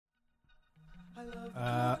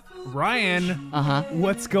Ryan.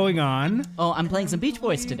 What's going on? Oh, I'm playing some Beach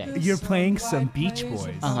Boys today. You're playing some Beach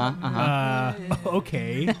Boys.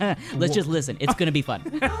 Okay. Let's just listen. It's gonna be fun.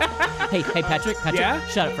 Hey, Patrick. Yeah?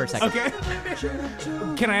 Shut up for a second. Okay.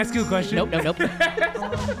 Can I ask you a question? Nope.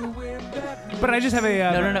 But I just have a...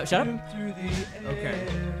 No. Shut up. Okay.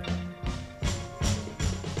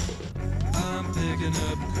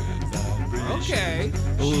 Okay.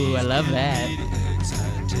 Ooh, I love that.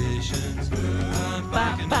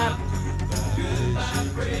 Bop, bop.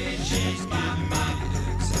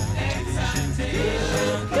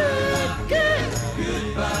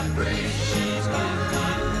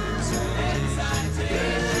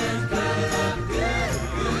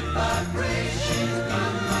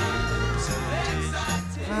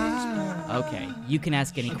 Okay, you can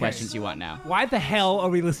ask any questions you want now. Why the hell are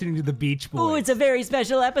we listening to the Beach Boys? Oh, it's a very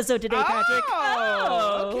special episode today, Patrick.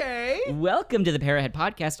 Oh, okay. Welcome to the Parrot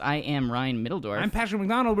Podcast. I am Ryan Middledorf. I'm Patrick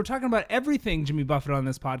McDonald. We're talking about everything Jimmy Buffett on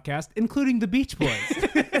this podcast, including the Beach Boys.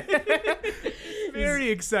 Very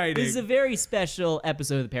exciting. This is a very special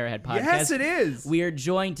episode of the Parrot Podcast. Yes, it is. We are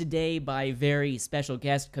joined today by a very special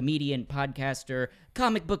guest, comedian, podcaster,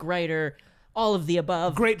 comic book writer, all of the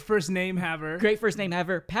above. Great first name haver.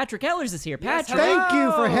 Patrick Ehlers is here. Patrick. Thank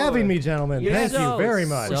you for having me, gentlemen. You're Thank so- you very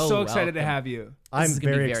much. We're so welcome. excited to have you. I'm is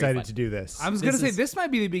gonna be very very excited fun. to do this. I was going to say, is- this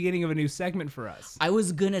might be the beginning of a new segment for us. I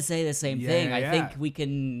was going to say the same thing. Yeah. I think we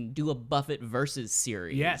can do a Buffett versus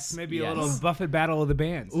series. Yes, maybe a Yes. little Buffett Battle of the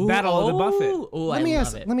Bands. Ooh, Battle of the Buffett. Oh, let I me love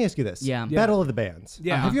ask. it. Let me ask you this. Yeah. Battle of the Bands.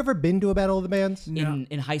 Yeah. Have you ever been to a Battle of the Bands? No.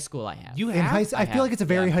 In high school, I have. You In have? I feel like it's a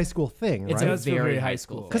very yeah. high school thing, It's right? does feel very high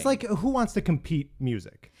school. Because like, who wants to compete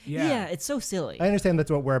music? yeah, it's so silly. I understand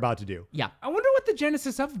that's what we're about to do. Yeah. I wonder what the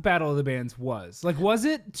genesis of Battle of the Bands was. Like, was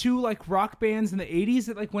it two like rock bands in the 80s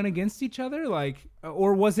that like went against each other? Like,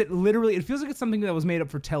 or was it literally? It feels like it's something that was made up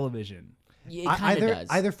for television. It kind of does.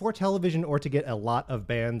 Either for television or to get a lot of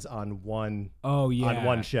bands on one. Oh, yeah. On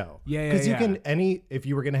one show. Yeah. Because you can if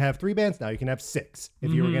you were going to have 3 bands, now you can have 6. If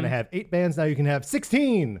you were going to have 8 bands, now you can have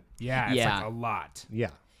 16. Yeah, it's Yeah. like a lot. Yeah.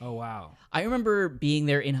 Oh wow. I remember being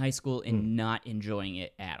there in high school and not enjoying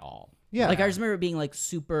it at all. Yeah. Like, I just remember being, like,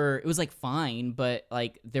 super... It was, like, fine, but,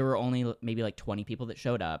 like, there were only maybe, like, 20 people that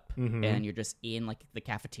showed up, and you're just in, like, the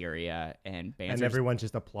cafeteria, and bands And are everyone's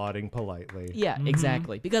just applauding politely. Yeah,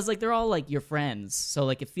 exactly. Because, like, they're all, like, your friends, so,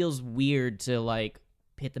 like, it feels weird to, like,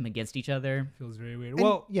 pit them against each other. Feels very weird. And-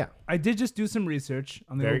 Well, yeah. I did just do some research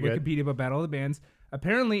on the Very old good. Wikipedia about Battle of the Bands.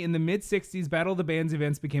 Apparently, in the mid-'60s, Battle of the Bands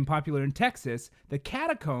events became popular in Texas. The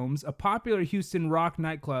Catacombs, a popular Houston rock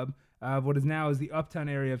nightclub of what is now is the Uptown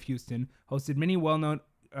area of Houston, hosted many well-known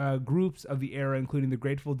groups of the era, including the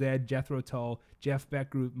Grateful Dead, Jethro Tull, Jeff Beck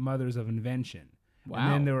group, Mothers of Invention. Wow.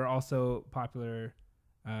 And then there were also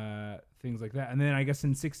things like that. And then I guess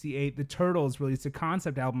in 68, the Turtles released a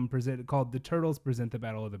concept album called The Turtles Present the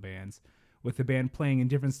Battle of the Bands, with the band playing in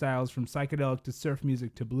different styles from psychedelic to surf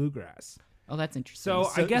music to bluegrass. Oh, that's interesting. So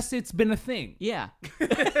I guess it's been a thing. Yeah.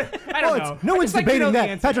 I don't know. No I one's just like to know debating the that.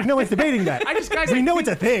 answer. Patrick, no one's debating that. We know it's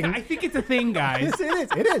a thing. I think it's a thing, guys.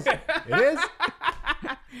 It is.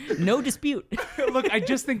 No dispute. Look, I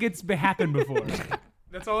just think it's happened before.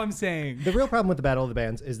 That's all I'm saying. The real problem with the Battle of the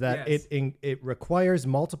Bands is that Yes. it requires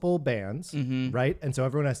multiple bands, Mm-hmm. right? And so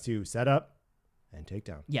everyone has to set up and take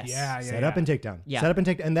down. Yes. Yeah. Set up and take down. Yeah. Set up and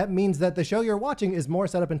take down. And that means that the show you're watching is more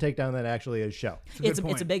set up and take down than it actually is show. It's a good It's a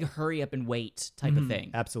point. big hurry up and wait type of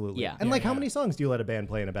thing. Absolutely. Yeah. And like, how yeah. many songs do you let a band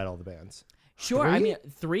play in a Battle of the Bands? Sure. 3? I mean,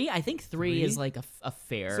 3. I think 3 is like a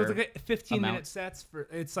fair. So it's like 15-minute amount. sets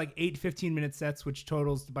it's like 8 15-minute sets, which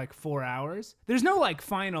totals to like 4 hours. There's no like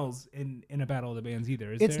finals in a Battle of the Bands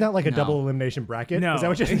either, is It's there? not like a No. double elimination bracket. No. Is that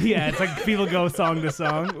what you're Yeah, it's like people go song to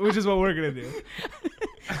song, which is what we're gonna do.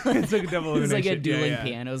 It's like a double It's elimination. like a dueling yeah.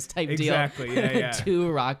 pianos type Exactly, deal. yeah.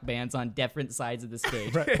 2 rock bands on different sides of the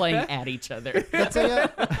stage playing at each other. That's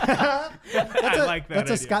a, I like that. that's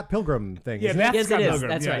a idea. Scott Pilgrim thing. Yeah, isn't it? that's Yes, Scott it is. Pilgrim.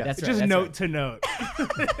 That's yeah. right, that's It's right, just that's note right. to note.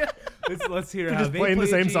 let's hear how just they playing the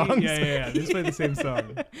play same G. songs? Yeah. They just play the same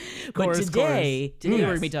song. But Chorus, today we're Yes.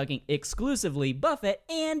 going to be talking exclusively Buffett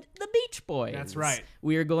and the Beach Boys. That's right.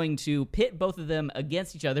 We are going to pit both of them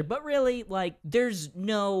against each other, but really, like, there's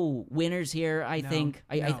no winners here. I think.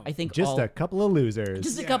 no. I think Just all, a couple of losers.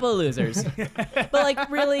 just a couple of losers. But like,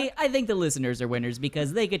 really, I think the listeners are winners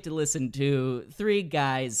because they get to listen to 3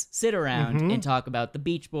 guys sit around and talk about the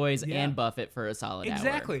Beach Boys Yeah. and Buffett for a solid hour.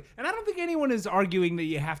 Exactly. And I don't think anyone is arguing that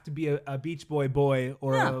you have to be a Beach Boy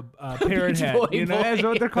or No. a parrot Beach head. Boy You know, boy. that's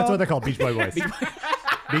what they're That's called. what they're called, Beach Boy Boys.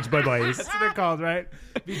 Beach Boy Boys. That's what they're called, right?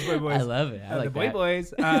 Beach Boy Boys. I love it. I like the that. Boy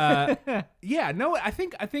Boys. Yeah, no, I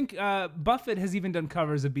think Buffett has even done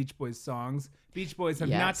covers of Beach Boys songs. Beach Boys have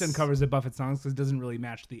not done covers of Buffett songs because it doesn't really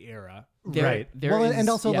match the era. Right. There Well, is- and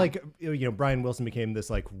also yeah. like Brian Wilson became this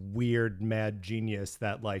like weird mad genius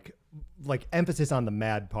that like emphasis on the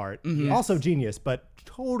mad part. Mm-hmm. Also genius, but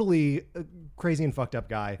totally crazy and fucked up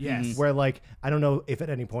guy. Yes. Where like I don't know if at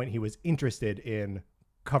any point he was interested in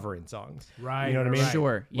covering songs. Right, You know what I mean? right.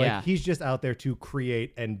 Sure. Like Yeah. he's just out there to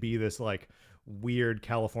create and be this like weird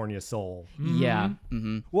California soul. Yeah.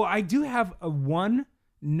 Mm-hmm. Well, I do have a one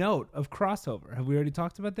note of crossover. Have we already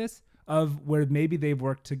talked about this? Of where maybe they've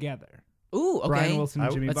worked together. Ooh, okay. Brian Wilson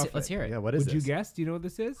and Jimmy let's, Buffett. hear it. Yeah, what is Would this? you guess? Do you know what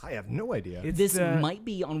this is? I have no idea. It's This the- might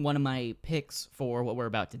be on one of my picks for what we're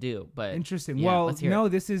about to do, but Interesting. Yeah, Well, let's hear no, it.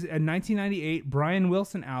 this is a 1998 Brian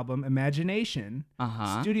Wilson album, Imagination,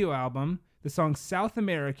 studio album. The song South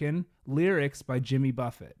American, lyrics by Jimmy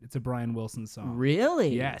Buffett. It's a Brian Wilson song.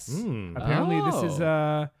 Really? Yes. Apparently,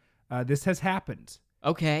 this has happened.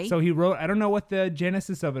 Okay. So he wrote. I don't know what the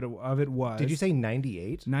genesis of it was. Did you say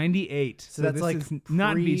 98? 98? So that's this like is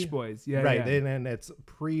not pre- Beach Boys. Yeah. right. Yeah. And it's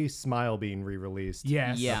pre-Smile being re-released.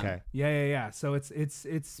 Yes. Yeah. Okay. Yeah. So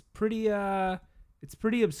it's pretty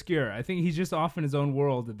obscure. I think he's just off in his own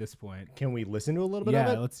world at this point. Can we listen to a little bit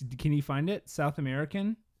Yeah. of it? Can you find it? South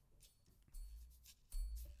American.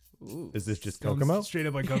 Is this just Sounds Kokomo? Straight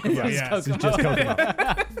up like Kokomo. Yes, Yes. this is just Kokomo.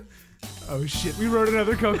 Oh shit! We wrote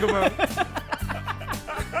another Kokomo.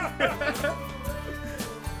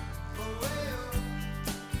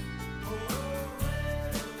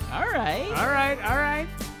 all right. All right.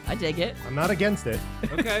 I dig it. I'm not against it.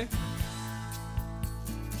 Okay.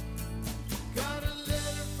 Got a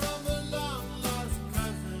letter from a long-lost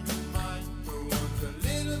cousin of mine who wants a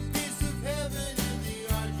little piece of heaven in the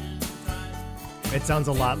Argentine. It sounds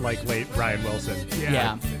a lot like late Brian Wilson.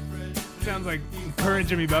 Yeah. Sounds like current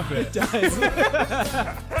Jimmy Buffett. It's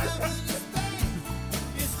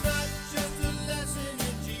not just a lesson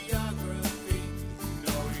in geography,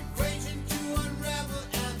 no equation to unravel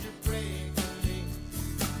algebraically.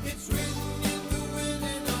 It's written in the wind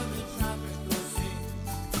and on the tropical sea.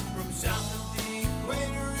 From south of the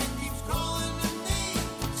equator, it keeps calling to me.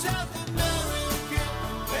 South American,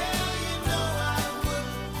 well, you know I would.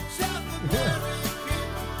 South American,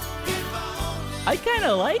 if I only. I kind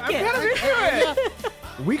of like it.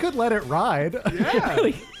 We could let it ride.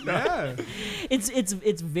 Yeah. Yeah. It's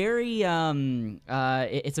very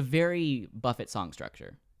it's a very Buffett song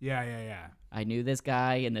structure. Yeah. I knew this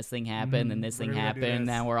guy and this thing happened and this thing We're gonna do happened.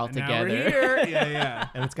 this. Now we're all And together. Now we're here. Yeah.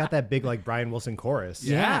 And it's got that big like Brian Wilson chorus.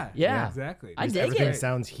 Yeah. Exactly. I dig Everything it.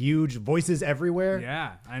 sounds huge. Voices everywhere.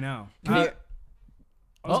 Yeah, I know.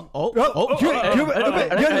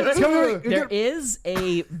 There is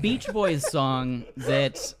a Beach Boys song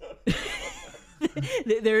that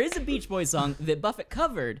there is a Beach Boys song that Buffett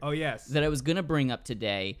covered Oh yes. that I was gonna bring up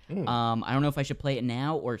today. I don't know if I should play it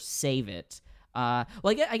now or save it. Well,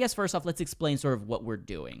 I guess first off, let's explain sort of what we're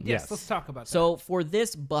doing. Yes. Let's talk about that. So for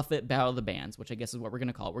this Buffett Battle of the Bands, which I guess is what we're going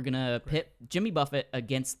to call it, we're going to pit Jimmy Buffett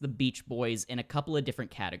against the Beach Boys in a couple of different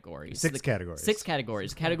categories. Six categories. Six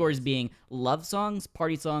categories. Categories being love songs,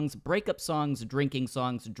 party songs, breakup songs, drinking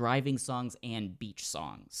songs, driving songs, and beach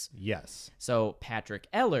songs. Yes. So Patrick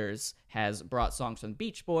Ehlers has brought songs from the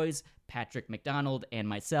Beach Boys. Patrick McDonald and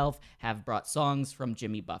myself have brought songs from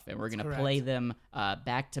Jimmy Buffett. We're going to correct. play them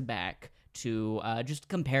back to back to just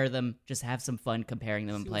compare them, just have some fun comparing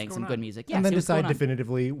them and playing what's some going good on. music. Yeah, And then see what's decide going on.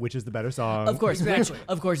 definitively which is the better song. Of course, Exactly. which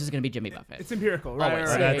of course is going to be Jimmy Buffett. It's empirical, right? Always.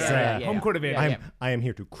 right, Yeah, right, yeah, right. yeah, yeah, Home yeah. court advantage. I am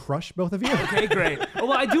here to crush both of you. Okay, great.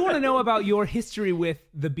 Well, I do want to know about your history with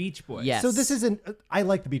the Beach Boys. Yes. So this isn't. I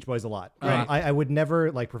like the Beach Boys a lot. Right. I would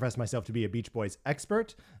never like profess myself to be a Beach Boys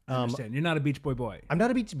expert. I understand. You're not a Beach Boy boy. I'm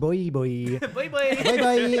not a Beach Boy. Boy.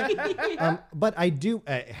 Bye. But I do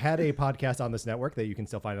had a podcast on this network that you can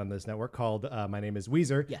still find on this network called My Name is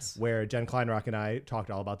Weezer. Yes. Where Jen Kleinrock and I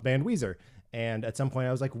talked all about the band Weezer. And at some point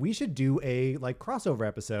I was like, we should do a like crossover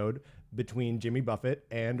episode between Jimmy Buffett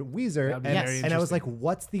and Weezer. That'd be And, very and I was like, interesting.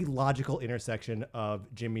 what's the logical intersection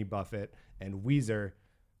of Jimmy Buffett and Weezer?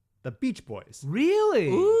 The Beach Boys. Really?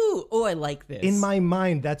 Ooh, oh, I like this. In my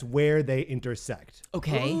mind, that's where they intersect.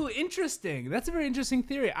 okay. Ooh, interesting. That's a very interesting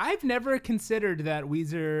theory. I've never considered that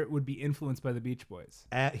Weezer would be influenced by the Beach Boys.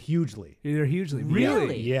 Hugely. They're hugely. Really?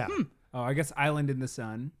 Really? Yeah. Oh, I guess Island in the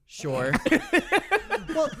Sun. Sure.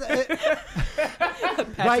 Well,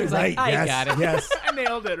 Patrick's like, I yes, got it. Yes. I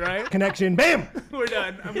nailed it, right? Connection. Bam. We're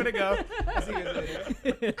done. I'm going to go. See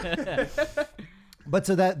you guys later. But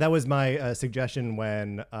so that was my suggestion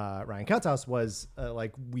when Ryan Counthouse was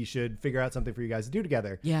like, we should figure out something for you guys to do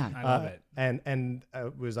together. Yeah. I love it. And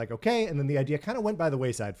was like, okay. And then the idea kind of went by the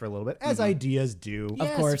wayside for a little bit, as ideas do.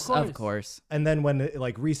 Of course. And then when it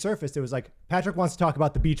like resurfaced, it was like, Patrick wants to talk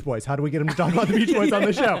about the Beach Boys. How do we get him to talk about the Beach Boys on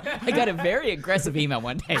the show? I got a very aggressive email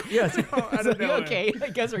one day. Yes. I don't know. Okay, I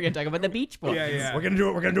guess we're gonna talk about the Beach Boys. Yeah. We're gonna do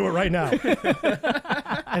it. We're gonna do it right now.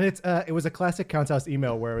 And it was a classic Counthouse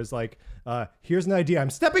email where it was like, here's an idea. I'm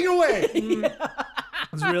stepping away.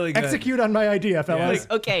 It's really good. Execute on my idea, fellas.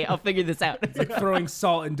 Like, okay, I'll figure this out. It's like throwing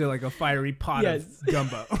salt into like a fiery pot Yes. of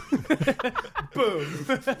gumbo.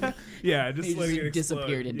 Boom. Yeah, just He letting just it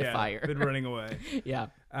disappeared explode. into fire. Then running away. Yeah.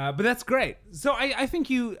 But that's great. So I think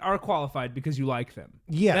you are qualified because you like them.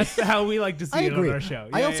 Yes. That's how we like to see I it agree. on our show.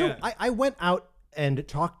 I Yeah, also yeah. I went out and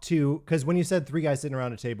talked to, because when you said three guys sitting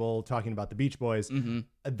around a table talking about the Beach Boys,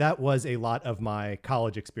 that was a lot of my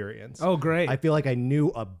college experience. Oh, great. I feel like I knew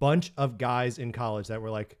a bunch of guys in college that were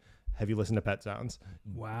like, have you listened to Pet Sounds?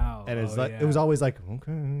 Wow. And it's Oh, like yeah. it was always like,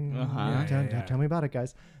 okay, yeah, Yeah. tell me about it,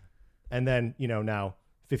 guys. And then, now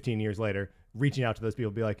 15 years later, reaching out to those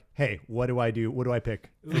people, be like, hey, what do I do? What do I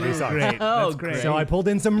pick for these songs? Great. Oh, That's great. So I pulled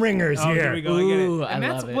in some ringers Oh, here. there we go. I get Ooh, it. And I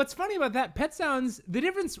that's love it. what's funny about that. Pet Sounds, the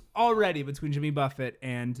difference already between Jimmy Buffett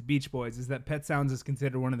and Beach Boys is that Pet Sounds is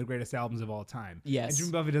considered one of the greatest albums of all time. Yes. And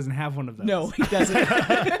Jimmy Buffett doesn't have one of those. No, he doesn't.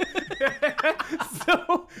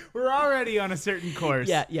 So we're already on a certain course.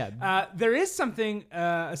 Yeah. There is something,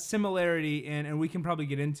 a similarity in, and we can probably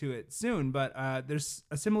get into it soon, but there's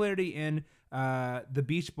a similarity in the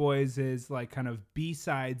Beach Boys is like kind of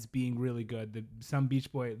B-sides being really good. Some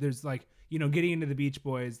Beach Boy, there's like, getting into the Beach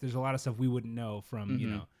Boys, there's a lot of stuff we wouldn't know from,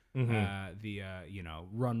 the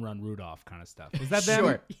Run Run Rudolph kind of stuff. Is that them?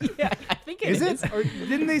 Sure. Yeah, I think it Is is. it? Or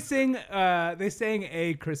didn't they sing, they sang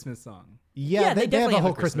a Christmas song? Yeah, they they have definitely a have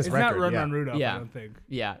whole a Christmas- Christmas It's record. not Run yeah. Run Rudolph, Yeah. I don't think.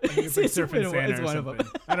 Yeah. It's like Surfing Santa or one of something. them.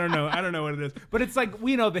 I don't know what it is. But it's like,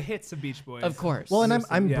 we know the hits of Beach Boys. Of course. Well, and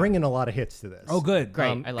I'm Yeah. bringing a lot of hits to this. Oh, good.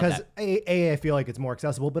 Great. I love that. Because I feel like it's more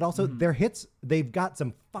accessible, but also their hits, they've got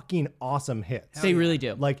some fucking awesome hits. They really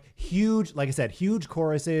do. Like huge, like I said, huge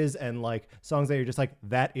choruses and like songs that you're just like,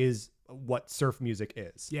 that is what surf music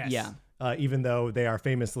is. Yes. Yeah. Even though they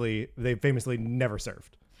famously never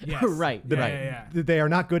surfed. Yes. Right. Yeah, Right. yeah. They are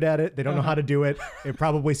not good at it. They don't know how to do it. It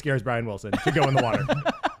probably scares Brian Wilson to go in the water.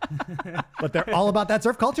 But they're all about that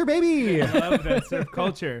surf culture, baby. I love that surf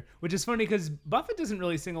culture, which is funny because Buffett doesn't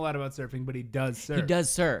really sing a lot about surfing, but he does surf. He does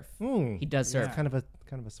surf. Hmm. He does surf. It's kind of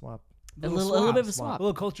a swap. A little bit of a swap. A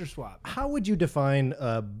little culture swap. How would you define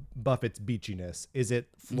Buffett's beachiness? Is it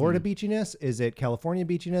Florida beachiness? Is it California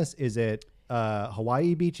beachiness? Is it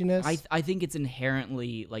Hawaii beachiness? I think it's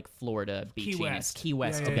inherently like Florida Key beachiness. West. Key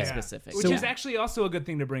West Yeah, to yeah, be yeah. specific. Which So- is actually also a good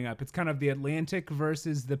thing to bring up. It's kind of the Atlantic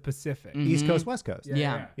versus the Pacific. East Coast, West Coast.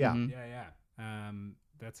 Yeah. Yeah. Yeah.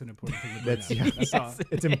 That's an important thing to bring That's, up. yeah. That's all.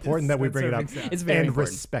 It's important that we That's bring it up surfing sound. It's very and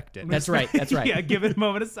important. respect it. That's right. That's right. Yeah, give it a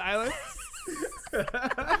moment of silence.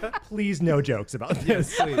 Please, no jokes about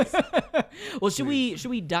this. Please. Well, should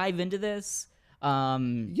we dive into this?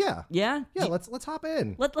 Yeah. Yeah. Yeah, let's hop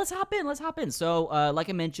in. Let's hop in. Let's hop in. So, like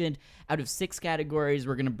I mentioned, out of 6 categories,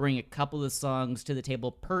 we're gonna bring a couple of songs to the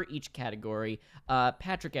table per each category.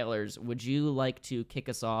 Patrick Ehlers, would you like to kick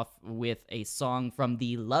us off with a song from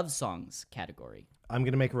the love songs category? I'm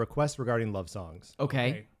going to make a request regarding love songs.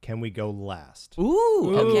 Okay. Can we go last?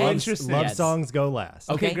 Ooh. Okay. interesting. Love Yes. songs go last.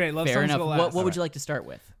 Okay, great. Love fair songs enough. go What last. would you like to start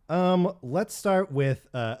with? Let's start with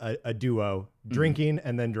a duo, drinking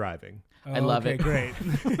and then driving. I love okay, it.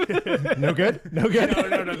 Great. No good? No good?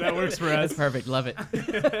 no, that works for us. That's perfect. Love it.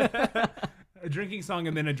 A drinking song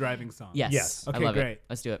and then a driving song. Yes. Yes. I Okay, love great. it.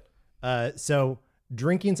 Let's do it. So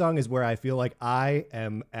drinking song is where I feel like I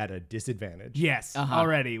am at a disadvantage. Yes. Uh-huh.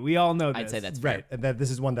 Already, we all know this. I'd say that's fair. Right. And that this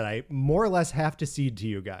is one that I more or less have to cede to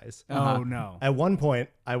you guys. Oh no. At one point,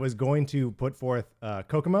 I was going to put forth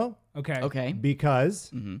Kokomo Okay. Okay.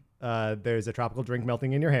 because there's a tropical drink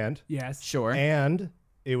melting in your hand. Yes. Sure. And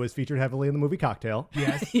it was featured heavily in the movie Cocktail.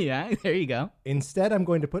 Yes. Yeah. There you go. Instead, I'm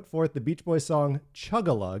going to put forth the Beach Boys song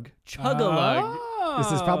Chug-a-Lug. Chug-a-lug.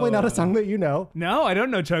 This is probably not a song that you know. No, I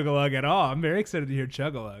don't know Chug-a-Lug at all. I'm very excited to hear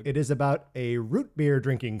Chug-a-Lug. It is about a root beer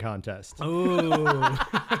drinking contest. Ooh.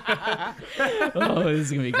 Oh, this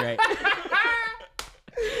is gonna be great.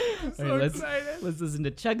 So All right, excited. let's listen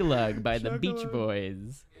to Chug-a-Lug by the Beach Chug-a-Lug.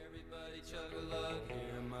 Boys. Everybody chug-a-lug,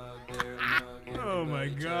 here a mug, there a mug, here a Oh my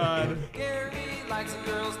God. Gary likes a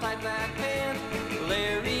girl's tight black pants.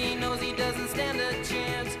 Larry knows he doesn't stand a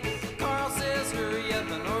chance. Carl says hurry up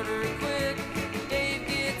and order it quick. Dave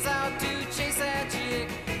gets out to chase that chick.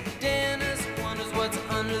 Dennis wonders what's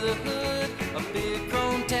under the hood. A big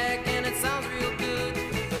chrome tack and it sounds real good.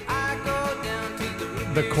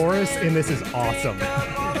 The chorus in this is awesome.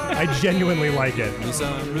 I genuinely like it.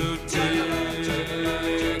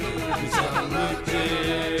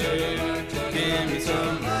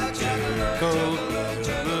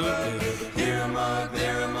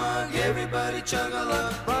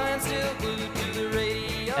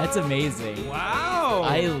 That's amazing. Wow.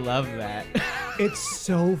 I love that. It's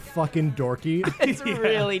so fucking dorky. It's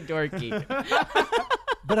really dorky.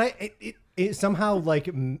 But it somehow like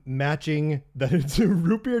matching the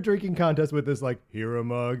root beer drinking contest with this like here a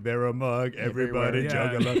mug, there a mug, everybody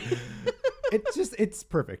chug a mug. It's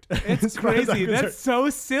perfect. It's crazy. That's so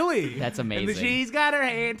silly. That's amazing. And she's got her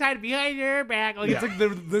hand tied behind her back. Like it's like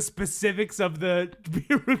the specifics of the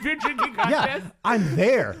root beer drinking contest. Yeah, I'm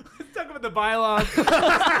there. Let's talk about the bylaws.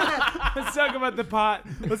 Let's talk about the pot.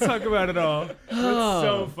 Let's talk about it all. That's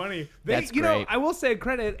so funny. That's you know, great. I will say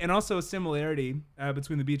credit and also a similarity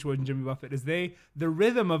between the Beach Boys and Jimmy Buffett is the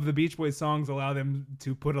rhythm of the Beach Boys songs allow them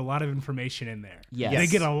to put a lot of information in there. Yes. They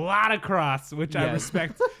get a lot across, which I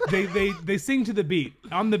respect. They sing to the beat.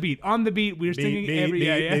 On the beat. We're singing every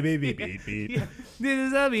beat. Yeah. This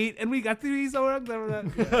is a beat, and we got these songs.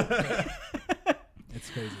 It's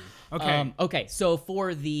crazy. Okay. Okay. So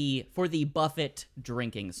for the Buffett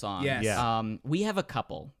drinking song, Yes. Yeah. we have a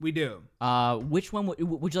couple. We do. Which one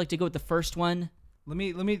would you like to go with? The first one? Let me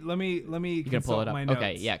You can pull consult it up. my notes.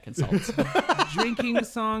 Okay. Yeah. Consult. Drinking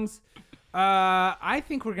songs. I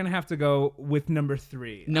think we're gonna have to go with number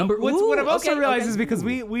 3. What I've also realized is because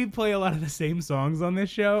we play a lot of the same songs on this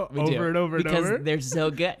show over and over because and over. they're so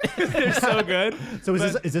good. They're so good. So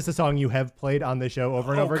is this a song you have played on the show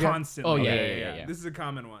over and over again? Constantly. Oh, yeah. This is a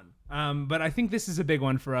common one. But I think this is a big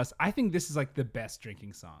one for us. I think this is like the best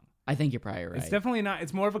drinking song. I think you're probably right. It's definitely not.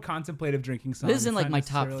 It's more of a contemplative drinking song. This is in It's like not my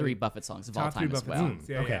top necessarily 3 Buffett songs of all top 3 time as Buffett well. songs.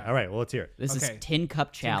 Yeah, Okay, yeah. all right, well, let's hear it. This Okay. is Tin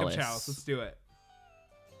Cup Tin Cup Chalice. Chalice. Let's do it.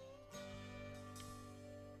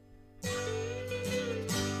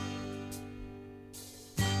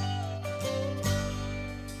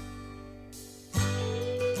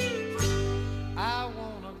 I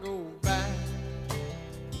wanna go back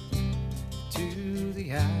to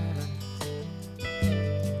the island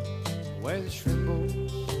where the shrimp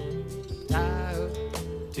boats tie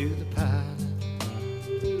up to the pilot.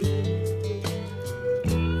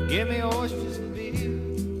 Give me oysters and beer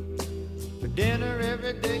for dinner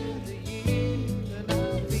every day of the year, and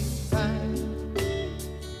I'll be fine.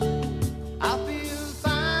 I'll feel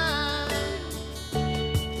fine.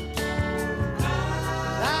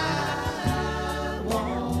 I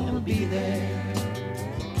wanna be there.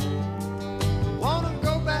 Wanna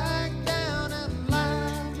go back down and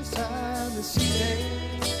lie beside the sea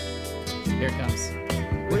Here it comes.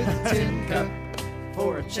 with a tin cup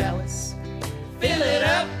for a chalice. Fill it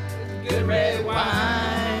up with good red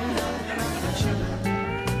wine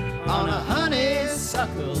on a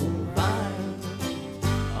honeysuckle vine.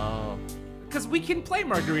 Oh. Because we can play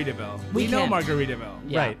Margaritaville. We know can. Margaritaville.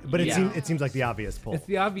 Yeah. Right, but it seems like the obvious pull. It's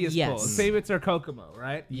the obvious Yes. pull. Favorites are Kokomo,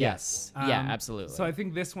 right? Yes. Yeah, absolutely. So I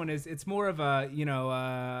think this one it's more of a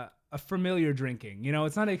a familiar drinking. You know,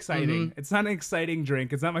 it's not exciting. Mm-hmm. It's not an exciting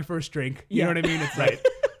drink. It's not my first drink. You know what I mean? It's like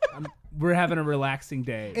we're having a relaxing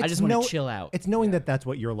day. I just want to chill out. It's knowing that that's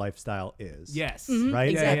what your lifestyle is. Yes.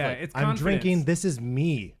 Right? Exactly. Yeah, it's I'm confidence. drinking. This is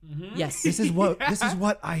me. Yes. This is what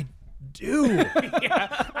I do.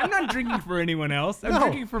 Yeah. I'm not drinking for anyone else. I'm No.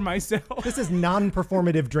 drinking for myself. This is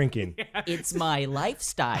non-performative drinking. It's my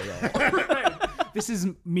lifestyle. This is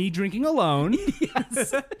me drinking alone.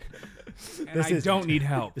 Yes. And I don't need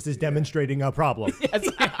help. This is demonstrating a problem. Yes,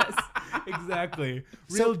 exactly.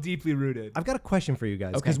 Real deeply rooted. I've got a question for you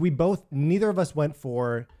guys because neither of us went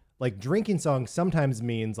for like drinking song. Sometimes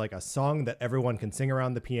means like a song that everyone can sing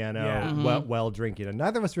around the piano Yeah. while drinking, and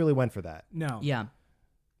neither of us really went for that. No. Yeah.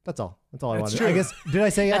 That's all. That's all I That's wanted. true. I guess. Did I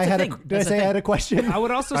say I That's a had thing. a? Did I That's a say I thing. had a question? I would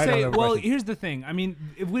also I don't say, have a well, question. here's the thing. I mean,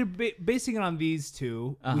 if we're basing it on these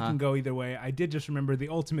two, we can go either way. I did just remember the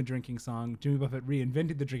ultimate drinking song. Jimmy Buffett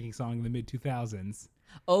reinvented the drinking song in the mid 2000s.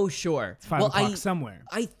 Oh, sure. It's 5 o'clock somewhere.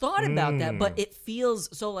 I thought about that, but it feels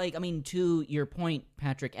so like, I mean, to your point,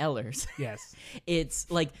 Patrick Ehlers, Yes. it's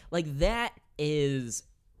like that is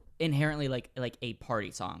inherently like a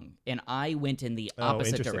party song, and I went in the opposite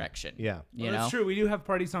interesting. direction. Yeah. You Well, know? that's true. We do have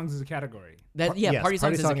party songs as a category. That, Yes, party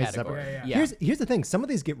songs song is a is separate. category. Yeah. Here's the thing. Some of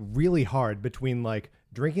these get really hard between like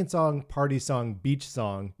drinking song, party song, beach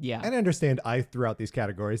song. Yeah. And I understand I threw out these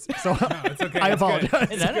categories, so It's okay. I It's good.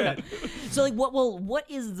 apologize. No. So like, what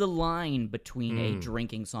is the line between a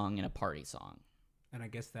drinking song and a party song? And I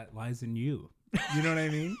guess that lies in you. You know what I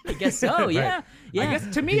mean? I guess so. Yeah. I Yeah.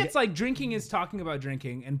 guess to me, it's like drinking is talking about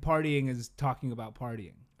drinking and partying is talking about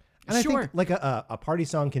partying. And I Sure. think like a party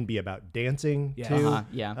song can be about dancing Yeah. too.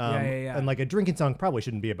 Yeah. Yeah. And like a drinking song probably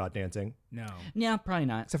shouldn't be about dancing. No. Yeah, probably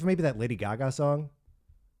not. Except for maybe that Lady Gaga song.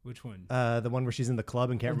 Which one? The one where she's in the club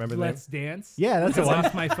and can't remember the name. Let's Dance. Yeah, that's the I one.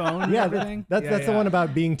 lost my phone. And Yeah, everything. that's the one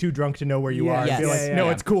about being too drunk to know where you are. Yes. And be like, Yes. no,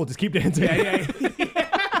 Yeah. it's cool. Just keep dancing. Yeah.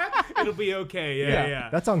 It'll be okay. Yeah.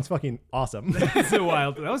 That song's fucking awesome. That's so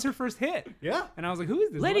wild. That was her first hit. Yeah. And I was like, who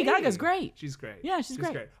is this Lady Gaga's great. She's great. Yeah, she's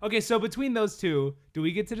great. Okay, so between those two, do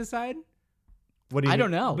we get to decide? What do you I mean?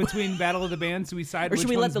 don't know. Between Battle of the Bands, do we decide Or should which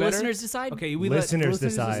we let one's the better? listeners decide? Okay, we Listeners let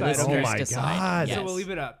decide. Listeners Oh my decide. God. Yes. So we'll leave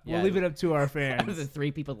it up. Yes. We'll leave it up to our Out of fans. the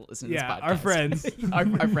 3 people that listen to this Yeah, podcast. our friends.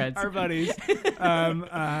 our friends. Our buddies.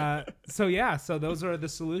 So those are the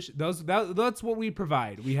solution. That's what we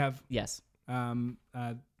provide. We have Yes.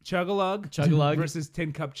 Chug-a-lug versus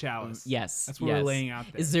Tin Cup Chalice. Yes. That's what yes. we're laying out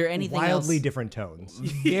there. Is there anything Wildly else? different tones.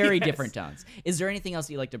 Very different tones. Is there anything else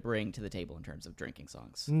you'd like to bring to the table in terms of drinking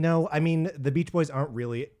songs? No, I mean, the Beach Boys aren't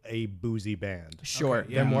really a boozy band. Sure.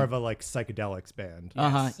 Okay, They're more of a like psychedelics band.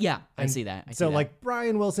 Yeah, I see that. I see So that. like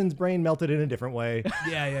Brian Wilson's brain melted in a different way.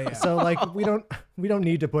 Yeah. So like we don't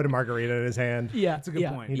need to put a margarita in his hand. yeah, That's a good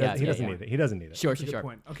point. He doesn't need it. He doesn't need it. Sure, That's a good sure.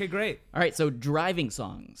 point. Okay, great. All right, so driving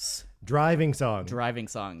songs. Driving song. Driving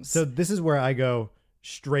songs. So this is where I go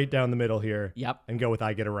straight down the middle here. Yep. And go with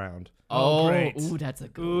I Get Around. Oh, great. Ooh, that's a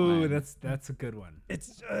good Ooh, one. that's a good one.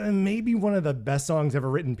 It's maybe one of the best songs ever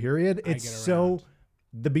written, period. It's Get so Around.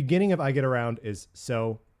 the beginning of I Get Around is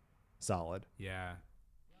so solid. Yeah.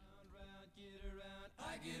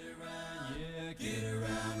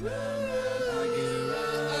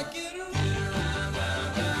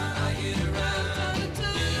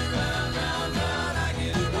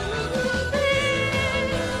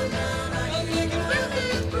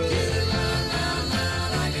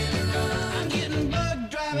 I'm getting bugged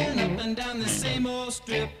driving up and down the same old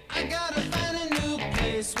strip. I gotta find a new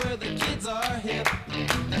place where the kids are hip.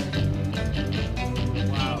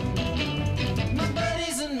 Wow. My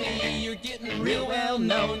buddies and me, you're getting real well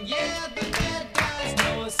known. Yeah, the bad guys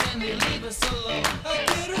know us and they leave us alone. I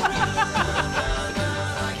get around,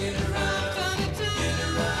 I get around. Get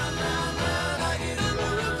around, I get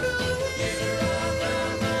around. Get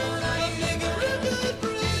around, I make it real good.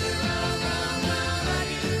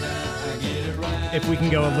 I get around. If we can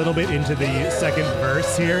go a little bit into the second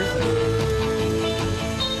verse here.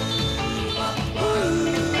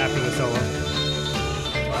 After the solo.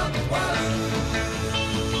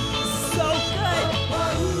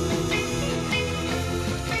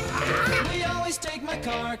 We always take my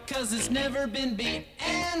car, cause it's never been beat.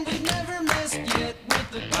 And we've never missed yet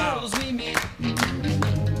with the girls we meet.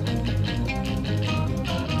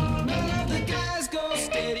 None of the guys go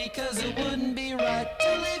steady, cause it wouldn't be right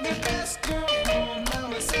to leave your best girl home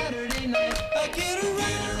on a Saturday night. I get around.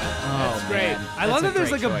 Oh, Great. man. I love That's that a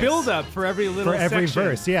there's like great a choice. build up for every little For every section.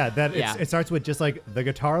 verse, yeah. Yeah. It starts with just like the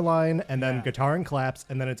guitar line and then Yeah. guitar and claps,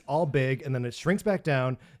 and then it's all big, and then it shrinks back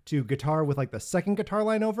down to guitar with like the second guitar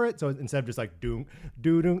line over it. So instead of just like doom,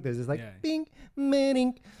 doo doo, there's this like Yeah. bing,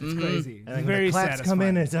 maning. It's crazy. And then Very the claps satisfying. come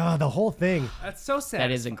in, it's the whole thing. That's so sad.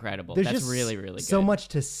 That is incredible. There's That's just really, really good. so much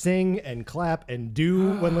to sing and clap and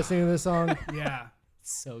do when listening to this song. Yeah.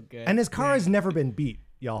 So good. And his car has never been beat,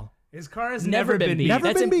 y'all. His car has never been beat. Never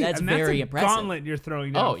That's been beat. That's And very that's a impressive. gauntlet you're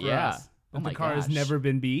throwing down Oh, for yeah. us. Oh That my the car has gosh. never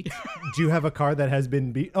been beat. Do you have a car that has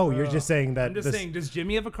been beat? Oh, you're just saying that. I'm just this- saying, does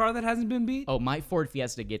Jimmy have a car that hasn't been beat? Oh, my Ford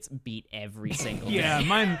Fiesta gets beat every single day.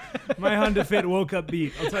 Yeah, my Honda Fit woke up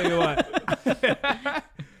beat. I'll tell you what.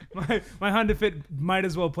 My Honda Fit might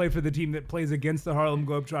as well play for the team that plays against the Harlem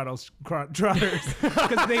Globetrotters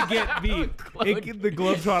because they get beat. The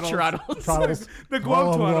Globetrotters. Trottles. The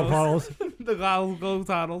Globetrotters. Globetrotters. The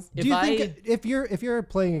Globetrotters. If Do you I- think if you're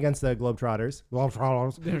playing against the Globetrotters,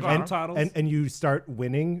 Globetrotters. and you start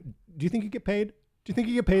winning, do you think you get paid? Do you think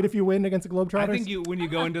you get paid if you win against the Globetrotters? I think when you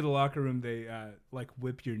go into the locker room, they like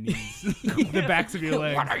whip your knees, the backs of your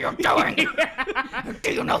legs. What are you doing?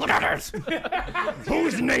 Do you know who that is?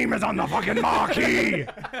 Whose name is on the fucking marquee?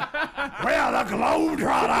 We're the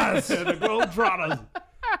Globetrotters. The Globetrotters.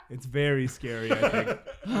 It's very scary, I think.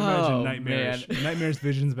 Imagine Oh, nightmarish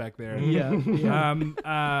visions back there.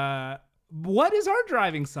 Yeah. What is our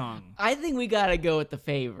driving song? I think we gotta go with the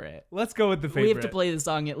favorite. Let's go with the favorite. We have to play the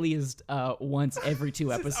song at least once every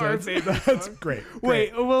 2 Our episodes. favorite That's song. great.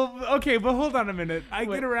 Wait, well, okay, but hold on a minute. I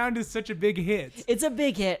Get Around is such a big hit. It's a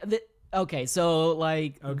big hit. Okay, so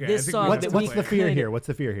like Okay, I this think we song have that to What's we the fear could- here? What's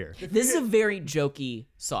the fear here? This is a very jokey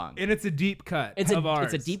song. And it's a deep cut It's of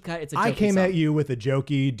ours. a deep cut. It's a I jokey came song. at you with a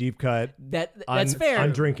jokey deep cut. That's fair.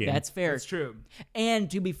 on drinking. That's fair. That's true. And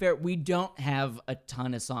to be fair, we don't have a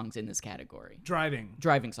ton of songs in this category. Driving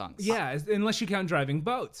songs. Yeah, unless you count driving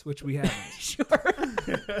boats, which we haven't. Sure.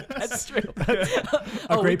 That's true.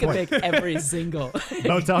 A we great could point. make every single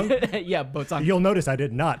Boat song? yeah, boat song. You'll notice I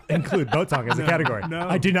did not include boat song as a category. no.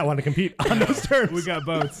 I did not want to compete on those terms. We got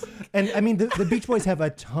boats. And I mean, the Beach Boys have a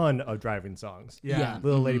ton of driving songs. Yeah.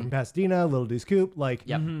 Little Lady from Pasadena, Little Deuce Coupe, like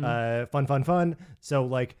Yep. Fun. So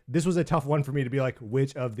like this was a tough one for me to be like,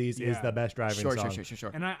 which of these is Yeah. the best driving Sure.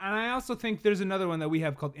 song? And I also think there's another one that we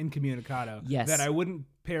have called Incommunicado. Yes. That I wouldn't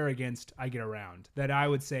pair against I Get Around. That I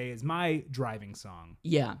would say is my driving song.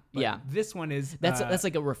 Yeah, yeah. This one is That's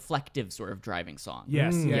like a reflective sort of driving song.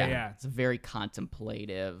 yes, yeah. It's very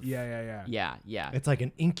contemplative. Yeah. Yeah. It's like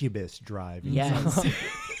an Incubus driving Yes. song.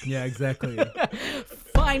 Yeah, exactly.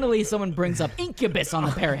 Finally, someone brings up Incubus on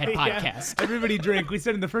the Parrothead podcast. Everybody drink. We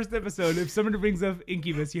said in the first episode, if somebody brings up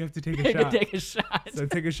Incubus, you have to take a shot. Take a shot. So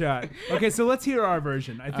take a shot. Okay, so let's hear our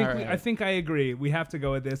version. I right. think I agree. We have to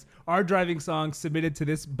go with this. Our driving song submitted to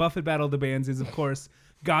this Buffett Battle of the Bands is, of course,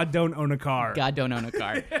 God Don't Own a Car. God Don't Own a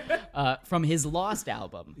Car. From his Lost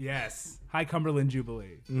album. Yes. High Cumberland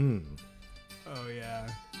Jubilee. Oh, yeah.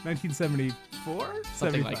 1974?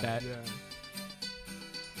 Something like 75, that. Yeah.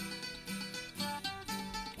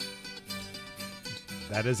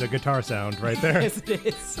 That is a guitar sound right there. Yes, it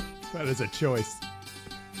is. That is a choice.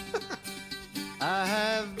 I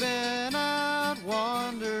have been out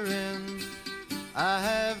wandering, I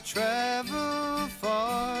have traveled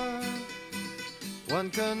far. One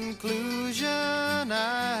conclusion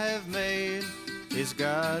I have made is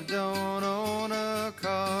God don't own a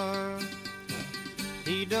car.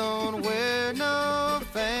 He don't wear no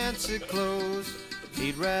fancy clothes,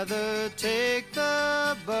 he'd rather take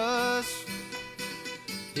the bus.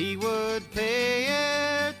 He would pay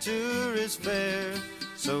a tourist fare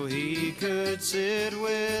so he could sit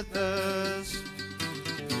with us.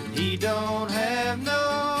 He don't have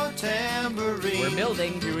no tambourine. We're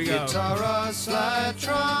building. Here we go. Guitar or slide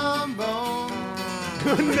trombone.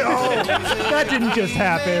 No, that didn't just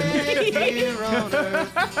happen. Here on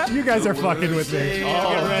earth, You guys are fucking with me.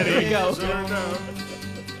 Oh, ready. Here we go.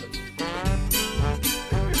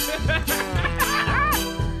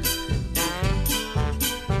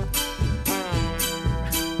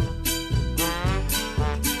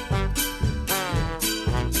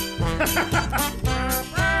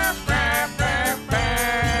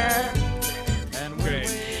 Great.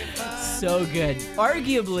 So good.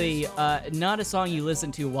 Arguably, not a song you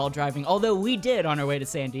listen to while driving, although we did on our way to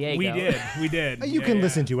San Diego. We did. You Yeah, can yeah.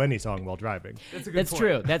 listen to any song while driving. That's a good That's point.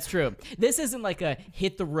 true. That's true. This isn't like a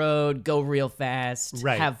hit the road, go real fast,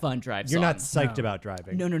 Right. have fun drive You're not song. psyched about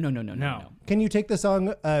driving. No. No. Can you take the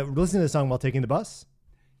song, listen to the song while taking the bus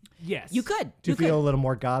Yes. You could. to You feel a could. little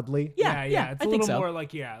more godly? Yeah, It's I a think little so. more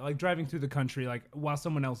like driving through the country like while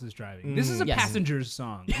someone else is driving. This is a Yes. passenger's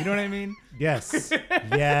song. You know what I mean? Yes.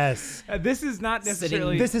 Yes. This is not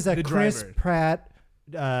necessarily This is a the Chris driver. Pratt.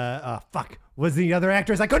 Fuck. Was the other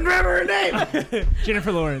actress? I couldn't remember her name.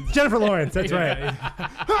 Jennifer Lawrence. Jennifer Lawrence. That's right.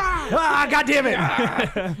 God damn it!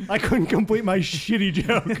 I couldn't complete my shitty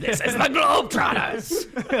joke. This is the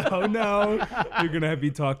Globetrotters. Oh no, you're gonna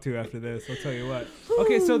be talked to after this. I'll tell you what.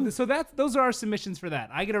 Okay, so those are our submissions for that.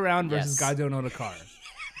 I Get Around versus Yes. God Don't Own a Car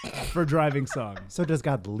for driving songs. So does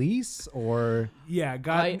God lease or? Yeah,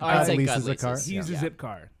 God. I'd say leases God a car? leases. he uses Yeah. a zip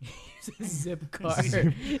car. Zip car.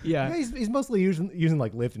 Yeah, Yeah. he's mostly using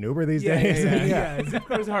like Lyft and Uber these Yeah, days. yeah. Zip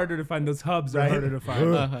cars are harder to find. Those hubs are Right. harder to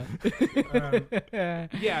find. Uh-huh.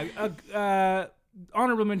 Yeah.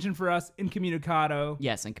 Honorable mention for us, Incommunicado.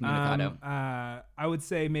 Yes, Incommunicado. I would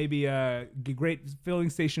say maybe a great filling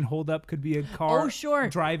station holdup could be a car Oh, sure.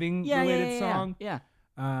 driving Yeah, related yeah. song. Yeah.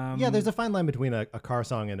 Yeah, there's a fine line between a car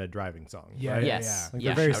song and a driving song. Yeah, right? yeah, Yes. Like, Yeah,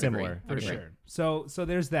 they're very I would similar. agree. I For would agree. sure. So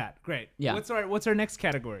there's that. Great. Yeah. What's our next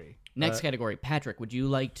category? Next category. Patrick, would you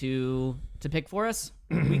like to pick for us?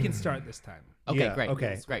 We can start this time. Okay, Yeah, great.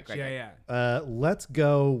 okay. Great. Yeah.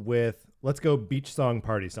 Let's go beach song,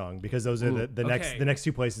 party song, because those are the okay. next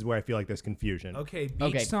two places where I feel like there's confusion. Okay. Beach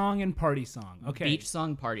Okay. song and party song. Okay. Beach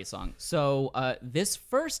song, party song. So this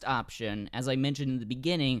first option, as I mentioned in the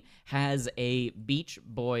beginning, has a Beach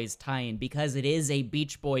Boys tie-in because it is a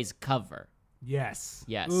Beach Boys cover. Yes.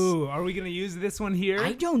 Yes. Ooh, are we gonna use this one here?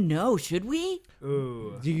 I don't know. Should we?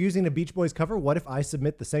 Ooh. You're using a Beach Boys cover. What if I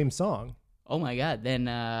submit the same song? Oh my God. Then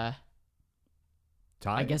Tie.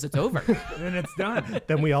 I guess it's over. Then it's done.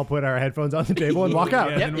 Then we all put our headphones on the table and walk out.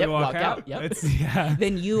 Yeah, then we Yep, walk walk out. out, yep. It's, yeah.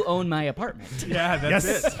 then you own my apartment. Yeah, that's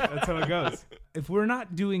Yes. it. That's how it goes. if we're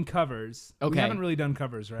not doing covers, we Okay. haven't really done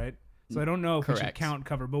covers, right? So I don't know if we should Correct. count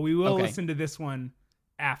cover, but we will Okay. listen to this one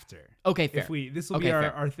after. Okay, fair. If this will Okay, be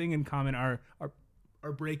fair. our thing in common, our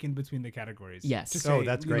break in between the categories. Yes. To Oh, say,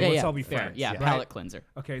 that's you know, great. Let's yeah, all be fair. friends. Yeah, right? palate cleanser.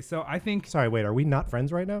 Okay, so I think Sorry, wait, are we not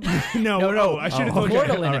friends right now? no. I should have told you.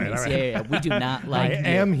 Mortal all right, enemies. all right. Yeah. We do not I like you.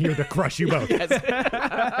 am here to crush you both.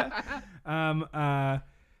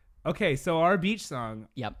 Okay, so our beach song.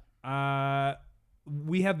 Yep.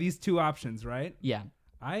 We have these two options, right? Yeah.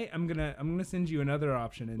 I'm gonna send you another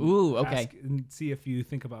option and Ooh, okay. ask and see if you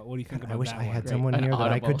think about what do you think about I wish that I had one. someone An here that I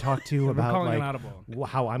audible. could talk to We're about calling an like audible.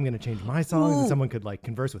 how I'm going to change my songs, and Ooh. someone could like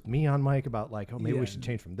converse with me on mic about like, oh, maybe Yeah. we should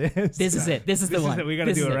change from this. This is it. This is This the is one. it. We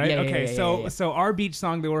gotta This do is it, right? Yeah, okay, yeah, so yeah, yeah. so our beach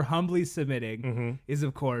song that we're humbly submitting Mm-hmm. is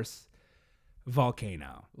of course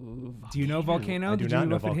Volcano. Ooh, Do you know Volcano? I do Did not you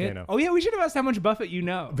know Buffett hit? Volcano. Oh yeah, we should have asked how much Buffett you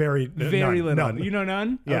know. Very Very none, little. none. You know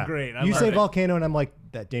none? Yeah. Oh great. I You love say it. Volcano, and I'm like,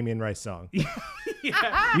 that Damien Rice song. Yeah.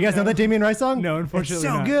 You guys know that Damien Rice song? No, unfortunately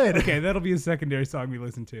It's so not. good. Okay, that'll be a secondary song we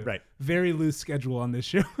listen to. Right. Very loose schedule on this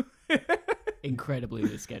show. Incredibly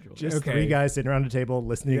loose schedule. Just Okay. three guys sitting around a table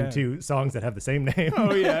listening Yeah. to songs that have the same name.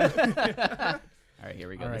 Oh yeah. All right, here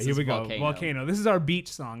we go. All right, This here is we go. Volcano. Volcano. This is our beach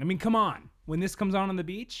song. I mean, come on. When this comes on the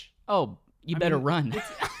beach, Oh, you better mean, run.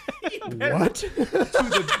 What?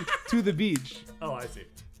 to the beach. Oh, I see.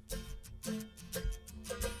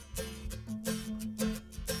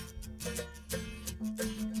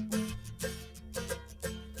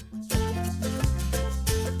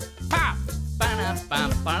 Pop.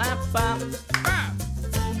 Ba-da-bum, Pop.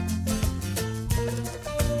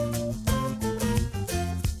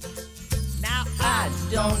 Now I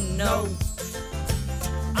don't know.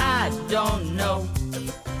 I don't know.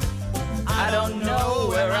 I don't know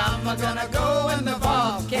where I'm gonna go when the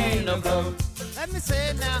volcano blows. Let me say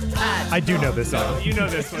it now. I do know this song. You know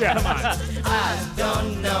this one. Come on. I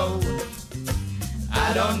don't know.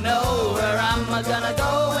 I don't know where I'm gonna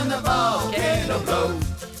go when the volcano blows.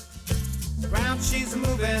 Ground she's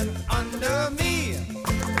moving under me.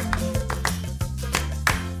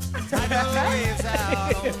 Tidal waves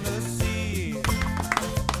out on the sea.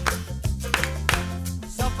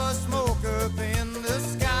 Sulfur smoke up in the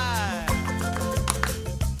sky.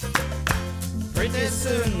 Pretty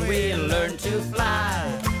soon we'll learn to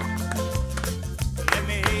fly. Let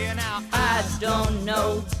me hear you now. I don't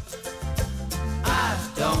know. I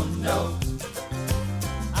don't know.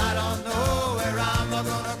 I don't know where I'm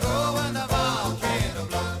gonna go when the volcano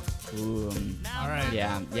blows. All right.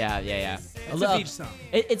 Yeah. It's a beach song.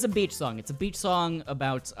 It's a beach song. It's a beach song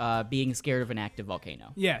about being scared of an active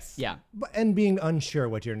volcano. Yes. Yeah. And being unsure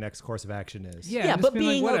what your next course of action is. Yeah, just but being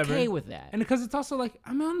like, being whatever. okay with that. And because it's also like,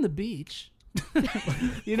 I'm on the beach.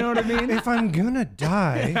 You know what I mean? If I'm gonna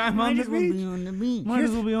die, I'm on the beach. on the beach. Might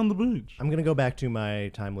as well be on the beach. I'm gonna go back to my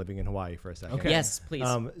time living in Hawaii for a second. Okay. Yes, please.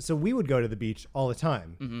 So we would go to the beach all the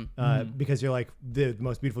time because you're like the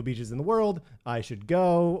most beautiful beaches in the world. I should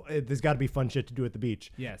go. There's got to be fun shit to do at the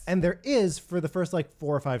beach. Yes. And there is for the first like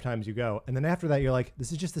 4 or 5 times you go, and then after that you're like,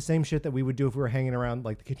 this is just the same shit that we would do if we were hanging around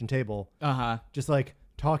like the kitchen table, Uh-huh. just like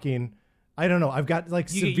talking. I don't know. I've got like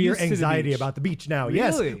You get severe used to the anxiety beach. about the beach now.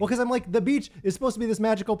 Yes. Really? Well, because I'm like, the beach is supposed to be this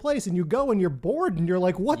magical place, and you go and you're bored, and you're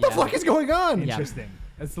like, what the Yeah. fuck is going on? Yeah. Interesting.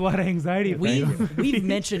 That's a lot of anxiety. for you. We've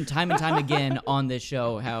mentioned time and time again on this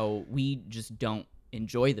show how we just don't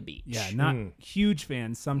enjoy the beach. Yeah, not huge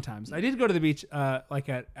fans sometimes. I did go to the beach like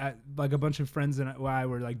at like a bunch of friends and I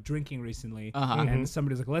were like drinking recently, and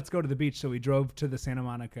somebody was like, let's go to the beach. So we drove to the Santa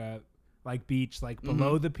Monica like beach, like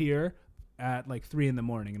below the pier at like 3 a.m,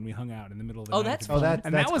 and we hung out in the middle of the night. that's to fun. be- Oh, that's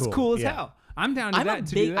and that was cool. cool as Yeah. hell. I'm down to I'm a that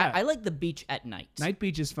to big. do that. I like the beach at night. Night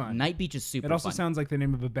beach is fun. Night beach is super It also fun. sounds like the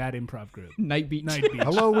name of a bad improv group. Night beach. Night beach.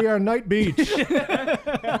 Hello, we are Night Beach.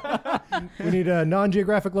 We need a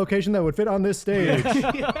non-geographic location that would fit on this stage.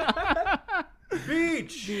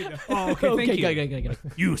 Beach. Oh, okay, thank you. Okay.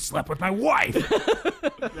 You slept with my wife.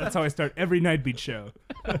 That's how I start every Night Beach show.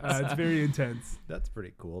 It's very intense. That's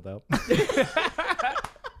pretty cool, though.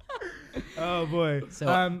 Oh boy.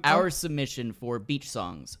 So our submission for beach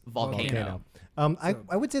songs, Volcano. I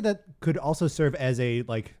would say that could also serve as a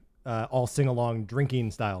like all sing-along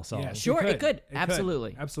drinking style song. Yeah, Sure, it could.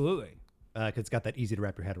 Absolutely. Absolutely. 'Cause it's got that easy to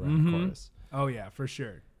wrap your head around chorus. Oh yeah, for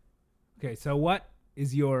sure. Okay, so what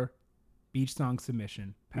is your beach song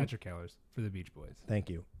submission, Patrick Ehlers, for the Beach Boys? Thank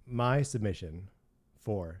you. My submission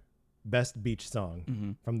for best beach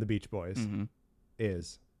song from the Beach Boys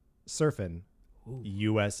is Surfin'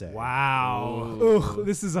 USA. Wow. Ooh,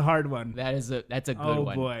 this is a hard one. That's a good Oh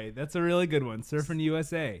one. boy, that's a really good one. Surfing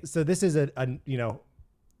USA. So this is a you know,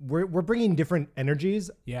 we're bringing different energies.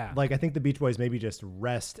 Yeah. Like I think the Beach Boys maybe just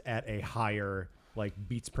rest at a higher like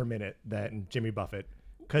beats per minute than Jimmy Buffett,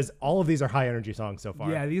 because all of these are high energy songs so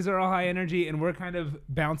far. Yeah, these are all high energy, and we're kind of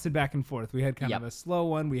bouncing back and forth. We had kind Yep. of a slow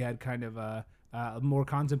one. We had kind of a more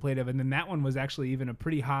contemplative, and then that one was actually even a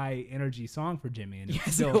pretty high energy song for Jimmy, and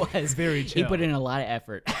it's still it was very chill. He put in a lot of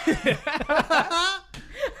effort.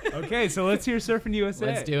 Okay, so let's hear Surfing USA.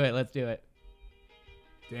 Let's do it. Let's do it.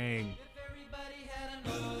 Dang.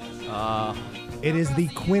 It is the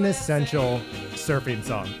quintessential surfing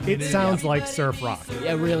song. It sounds like surf rock.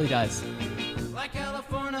 Yeah, it really does. Like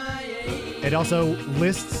California, It also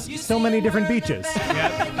lists so many different beaches.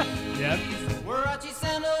 Yep. Warachi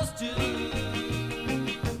sandals too,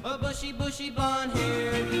 a bushy blonde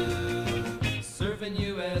hairdo, surfing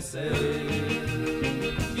USA.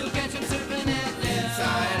 You'll catch him surfing at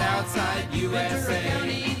inside, outside USA.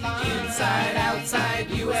 Inside, outside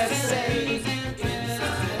USA.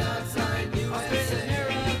 Inside, outside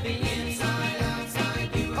USA. Inside, outside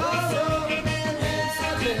USA. All over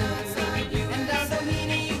Manhattan and down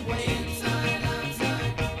Doheny Way. Inside,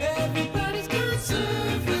 outside. Everybody's gone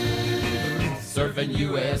surfing. Surfing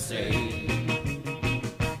USA.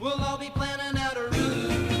 We'll all be planning out a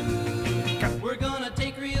route we're gonna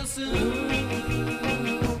take real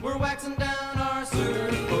soon. We're waxing down our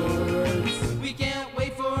surfboards. We can't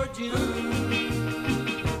wait for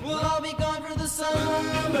June. We'll all be gone for the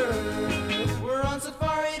summer. We're on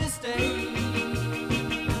safari to stay.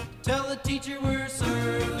 Tell the teacher we're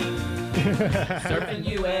surfing. Surfing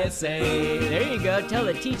USA. There you go. Tell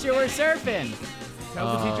the teacher we're surfing.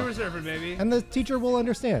 Tell the teacher we're surfing, baby. And the teacher will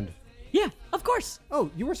understand. Yeah, of course.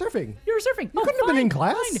 Oh, you were surfing. You were surfing. You couldn't have been in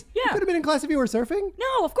class. Fine. You Yeah. could have been in class if you were surfing.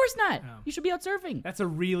 No, of course not. You should be out surfing. That's a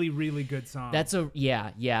really, really good song. That's a yeah.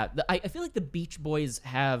 I feel like the Beach Boys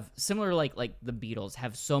have similar like the Beatles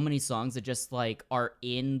have so many songs that just like are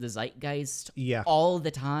in the zeitgeist Yeah. all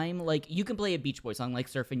the time. Like you can play a Beach Boy song like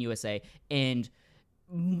Surfing USA and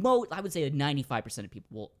I would say that 95% of people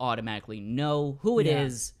will automatically know who it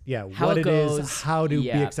is. Yeah, how what it it is, goes. how to be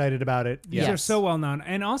Yeah. excited about it. These Yeah. are so well known,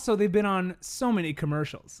 and also they've been on so many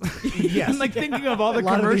commercials. Yes. I'm like thinking of all the A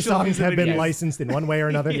lot of these commercials. songs have been Yes. licensed in one way or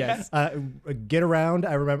another. Yes. Get Around,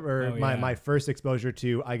 I remember Oh, my, yeah. my first exposure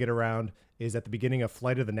to I Get Around is at the beginning of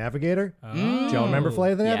Flight of the Navigator. Do y'all remember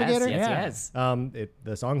Flight of the Navigator? Yes.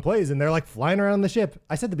 The song plays and they're like flying around the ship.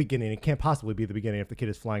 I said the beginning. It can't possibly be the beginning if the kid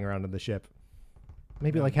is flying around in the ship.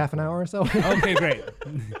 Maybe like half an hour or so. Okay, great.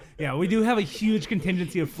 Yeah, we do have a huge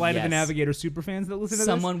contingency of Flight of the Yes. Navigator super fans that listen to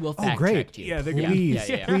Someone will Oh, fact great. check you. Yeah, they're Please,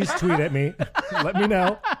 Yeah. please tweet at me. Let me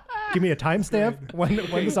know. Give me a timestamp when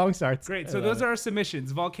the song starts. this. Great. So those are our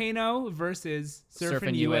submissions: Volcano versus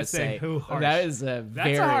Surfing USA. Ooh, harsh. That is a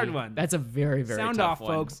That's a hard one. That's a very, very Sound tough off,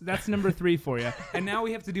 one. folks. That's number 3 for you. And now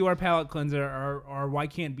we have to do our palate cleanser, our Why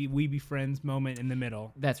Can't We Be Friends moment in the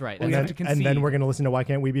middle. That's right. We That's have right. to And then concede. we're going to listen to Why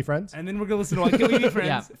Can't We Be Friends? And then we're gonna listen to Why Can't We Be Friends?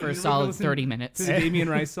 Yeah, And for a then we're gonna solid listen 30 minutes. To the Damien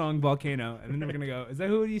Rice song Volcano, and then we're gonna go. Is that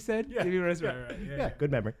who you said? Yeah. Damien Rice. Right. Yeah,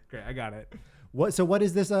 good memory. Great. I got it. What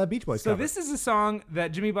is this Beach Boys So cover? this is a song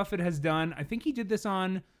that Jimmy Buffett has done. I think he did this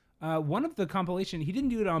on one of the compilation. He didn't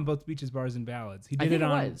do it on Both Beaches, Bars, and Ballads. He did think it it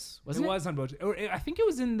on. wasn't it? was on both. Or I think it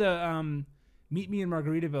was in the Meet Me in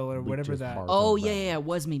Margaritaville or whatever Beaches, that. Bars. Oh, Something. yeah. It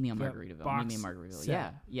was Meet Me on That Margaritaville. box Meet Me on Margaritaville.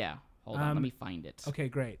 set. Yeah. Hold on. Let me find it. Okay,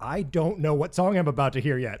 great. I don't know what song I'm about to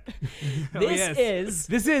hear yet. This yes. is...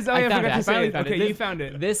 This is. Oh, I yeah, I found forgot it. to say it. found Okay, This- you found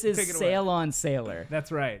it. This is Take it away. Sail on Sailor.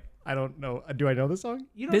 That's right. I don't know. Do I know the song?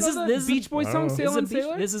 You don't This know is- the this is- Beach Boys song Oh. "Sail on This is a beach-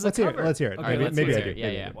 Sailor"? This is Let's a hear it. cover. Let's hear it. Okay, Maybe- let's maybe hear I it. do. Yeah,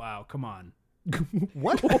 Maybe yeah. Wow, come on.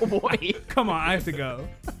 What? Oh, boy. Come on, I have to go.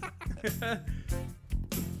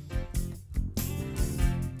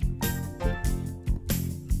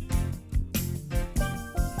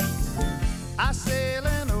 I sail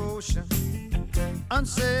an ocean,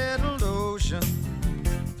 unsettled ocean,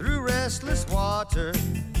 through restless water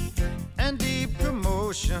and deep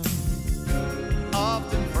commotion,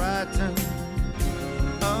 often frightened,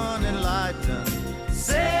 unenlightened.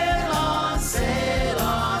 Sail on,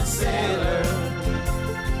 sailor.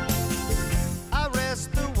 I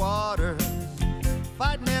rest the water,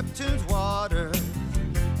 fight Neptune's water,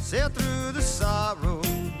 sail through the sorrows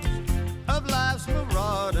of life's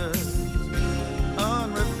marauders,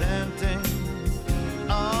 unrepenting,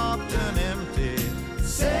 often empty.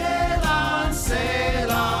 Sail on, sailors.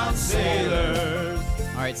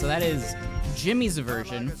 All right, so that is Jimmy's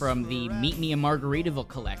version from the Meet Me in Margaritaville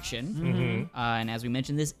collection. And as we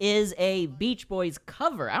mentioned, this is a Beach Boys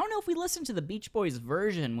cover. I don't know if we listened to the Beach Boys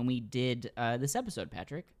version when we did this episode,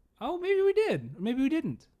 Patrick. Oh, maybe we did. Or maybe we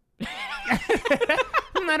didn't.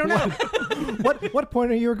 I don't know. What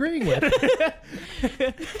point are you agreeing with?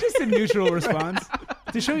 Just a neutral response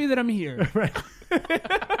to show you that I'm here.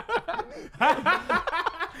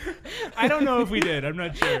 I don't know if we did. I'm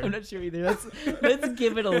not sure. I'm not sure either. Let's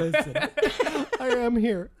give it a listen. I am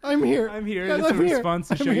here. I'm here. I'm here. Guys, It's a I'm here. response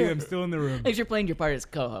to I'm show you here. I'm still in the room. Thanks for playing your part as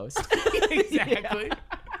co-host. Exactly.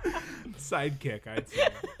 Sidekick, I'd say,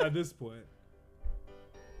 at this point.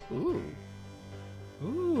 Ooh.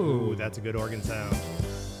 Ooh, that's a good organ sound.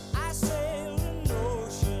 I sail an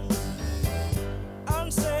ocean,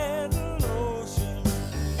 unsettled ocean,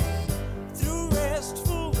 through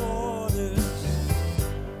restful waters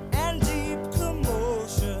and deep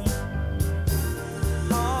commotion,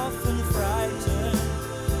 often frightened,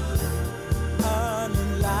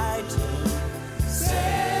 unenlightened.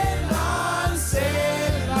 Sail on,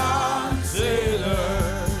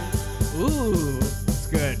 sailor. Ooh. It's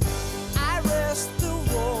good. I rest the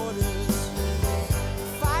waters,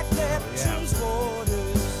 fight Neptune's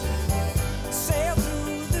waters, sail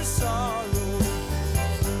through the sorrow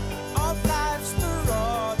of life's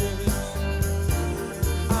marauders,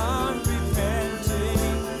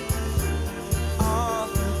 unrepenting,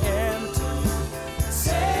 often empty.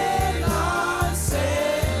 Sail on, sailor.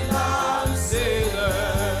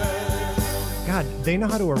 God, they know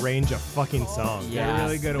how to arrange a fucking song. Yeah,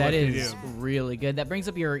 really good at that what they is do. really good. That brings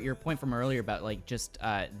up your point from earlier about like just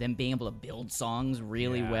them being able to build songs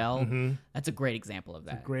really Yeah. well. That's a great example of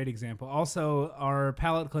that. Great example. Also, our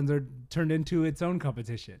palate cleanser turned into its own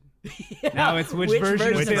competition. Now it's which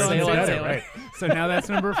version of version Sail of on Sail on Sailor. Sailor? Right. So now that's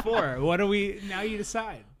number 4. What do we? Now you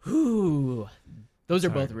decide. Ooh, those are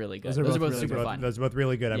both really good. Those are both really super good. fun. Those are both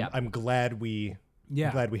really good. Yeah. I'm glad we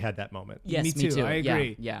had that moment. Yes, me too. I Yeah,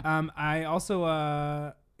 agree. yeah. I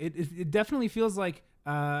also it definitely feels like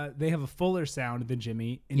they have a fuller sound than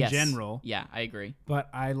Jimmy in Yes. general. Yeah, I agree. But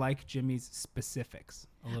I like Jimmy's specifics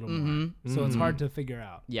a little more. So it's hard to figure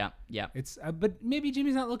out. Yeah, yeah. It's but maybe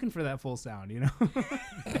Jimmy's not looking for that full sound, you know.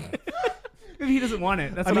 Maybe he doesn't want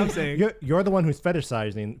it. That's what I'm saying. You're the one who's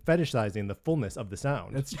fetishizing the fullness of the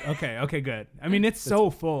sound. That's okay. Okay, good. I mean, it's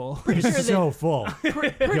so full. It's sure so full.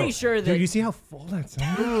 Pretty sure that Dude, you see how full that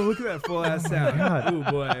sound is? Ooh, look at that full ass sound. God.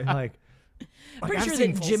 Oh boy. Like, pretty I've sure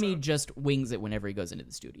seen that full Jimmy sound. just wings it whenever he goes into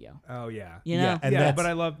the studio. Oh yeah. You know? Yeah, and yeah, that's- but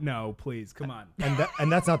I love no. Please, come on.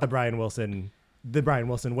 and that's not the Brian Wilson. The Brian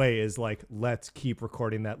Wilson way is like, let's keep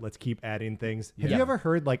recording that. Let's keep adding things. Have Yeah. you ever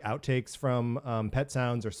heard like outtakes from Pet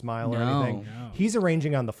Sounds or Smile or No. anything? No. He's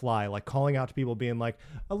arranging on the fly, like calling out to people, being like,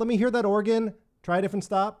 let me hear that organ. Try a different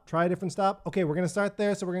stop. Try a different stop. Okay, we're going to start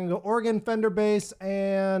there. So we're going to go organ, Fender bass,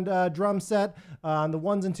 and drum set on the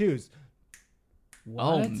 1s and 2s.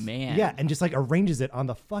 Oh What? man. Yeah, and just like arranges it on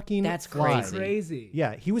the fucking That's fly. crazy. Crazy.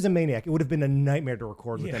 Yeah, he was a maniac. It would have been a nightmare to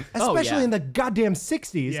record with Yeah. him, Oh, especially yeah. in the goddamn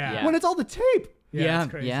 60s Yeah. when it's all the tape. Yeah,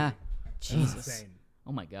 it's crazy. yeah. It's Jesus. insane.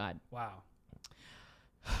 Oh my god. Wow.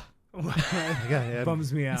 Yeah,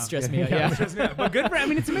 Bums me out. Stress me out. Yeah. Stress me out. But good for I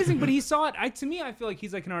mean, it's amazing. But he saw it. To me, I feel like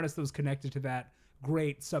he's like an artist that was connected to that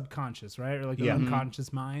great subconscious, right? Or like an Yeah.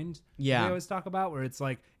 unconscious mind. Yeah. They always talk about where it's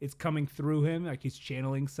like it's coming through him, like he's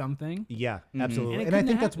channeling something. Yeah, And absolutely. it And I couldn't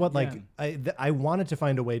think that's what happen, like I wanted to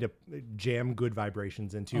find a way to jam good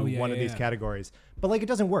vibrations into Oh, yeah, one of yeah, these yeah. categories, but like it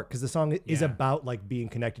doesn't work because the song is Yeah. about like being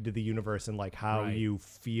connected to the universe and like how Right. you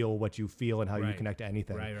feel what you feel and how you Right. connect to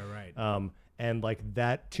anything. Right. And like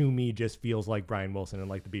that to me just feels like Brian Wilson and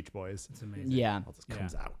like the Beach Boys. It's amazing. Yeah. It just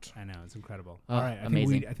comes out. I know, it's incredible. Oh, All right,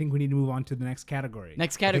 amazing. I think we need to move on to the next category.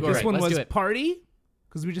 Next category. This one Let's was do it. party,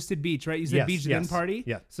 because we just did beach, right? You said Yes, beach yes. then party.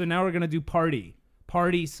 Yeah. So now we're gonna do party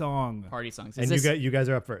song. Party songs. And you guys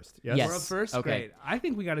are up first. Yes. Yes. We're up first. Okay. Great. I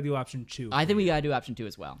think we got to do option 2. I think we gotta do option 2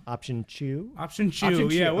 as well. Option 2. Option 2. Option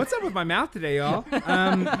Yeah. two. What's up with my mouth today, y'all?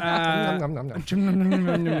 I'm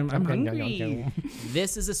hungry.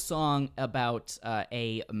 This is a song about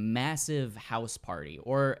a massive house party,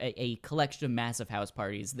 or a collection of massive house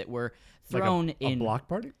parties that were Like thrown a in block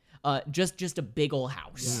party? just a big old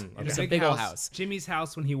house. In Just a big old house. Jimmy's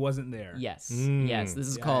house when he wasn't there. Yes, yes. This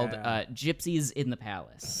is called yeah. Gypsies in the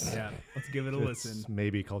Palace. Yeah. Let's give it a It's listen.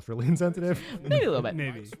 maybe culturally insensitive. Maybe a little bit.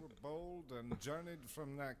 Maybe. Knights were bold and journeyed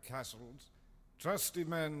from their castles. Trusty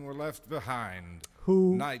men were left behind.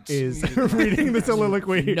 Who Knights is needed reading the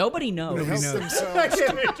soliloquy? Nobody knows. Helped knows. themselves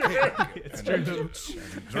to It's and true. rich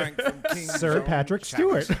and drank from King's Sir own Patrick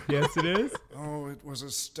chalice. Stewart. Yes, it is. Oh, it was a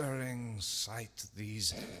stirring sight,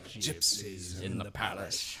 these gypsies in the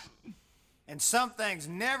palace. And some things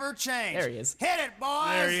never change. There he is. Hit it,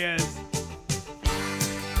 boys! There he is.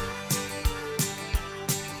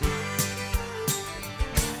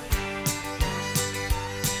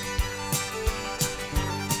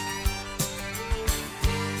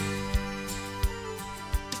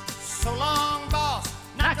 So long, boss.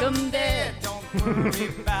 Knock 'em dead. Don't worry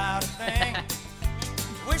about a thing.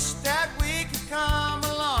 Wish that we could come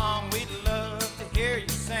along. We'd love to hear you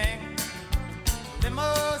sing.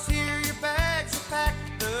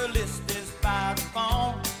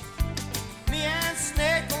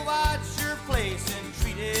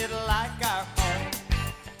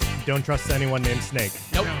 don't trust anyone named Snake.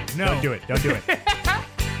 Nope. No. Don't do it. Don't do it.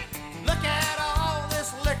 Look at all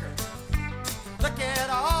this liquor. Look at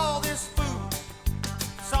all this food.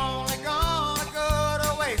 It's only gonna go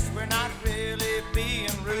to waste. We're not really being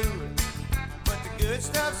rude. But the good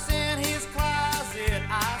stuff's in his closet.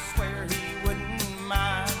 I swear he wouldn't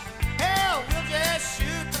mind. Hell, we'll just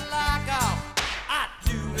shoot the lock off. I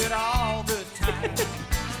do it all the time.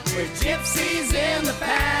 We're gypsies in the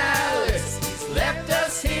palace. He's left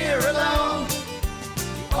us here alone.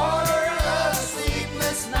 The order of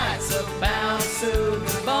sleepless nights of bound to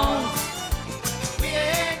the bones. We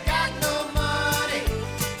ain't got no money.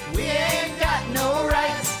 We ain't got no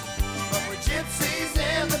rights. But we're gypsies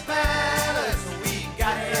in the palace. We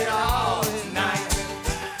got it all tonight.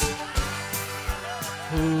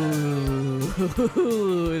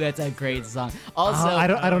 Ooh, that's a great song. Also, I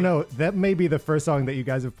don't know. That may be the first song that you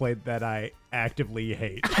guys have played that I actively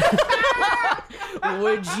hate.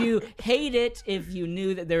 would you hate it if you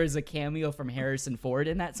knew that there was a cameo from Harrison Ford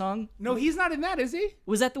in that song? No, he's not in that, is he?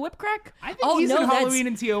 Was that the Whip Crack? I think he's in that's- Halloween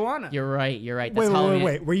in Tijuana. You're right. That's Wait.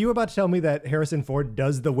 Halloween. Were you about to tell me that Harrison Ford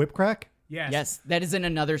does the whip crack? Yes. That is in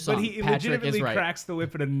another song. But he Patrick legitimately is right. cracks the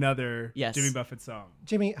whip in another Yes. Jimmy Buffett song.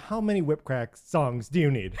 Jimmy, how many whip crack songs do you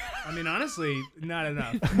need? I mean, honestly, not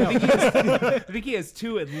enough. I think he has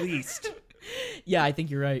two at least. Yeah, I think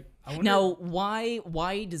you're right. wonder- Now,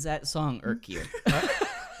 why does that song irk you?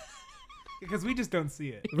 Because we just don't see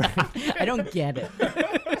it. I don't get it.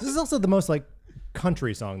 This is also the most like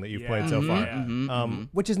country song that you've played so far,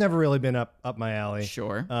 which has never really been up my alley.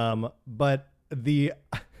 Sure. But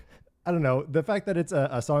I don't know, the fact that it's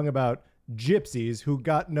a song about gypsies who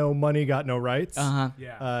got no money, got no rights,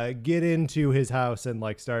 Yeah. get into his house and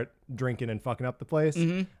like start drinking and fucking up the place.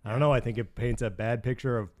 I don't know. I think it paints a bad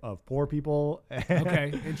picture of poor people.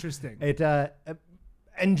 Okay, interesting.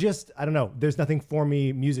 And just, I don't know, there's nothing for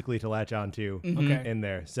me musically to latch on to Okay. in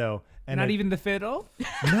there. So, and Not even the fiddle?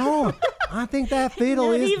 no, I think that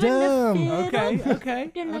fiddle is dumb.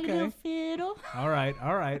 Okay. Fiddle. All right.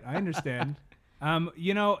 I understand.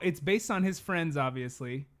 It's based on his friends,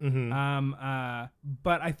 obviously.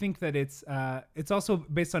 But I think that it's also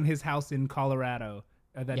based on his house in Colorado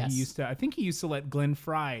that Yes. he used to. I think he used to let Glenn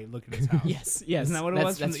Fry look at his house. Yes. Isn't that what it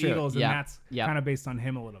was from that's the true. Eagles? Yeah. And that's kind of based on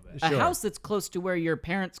him a little bit. A house that's close to where your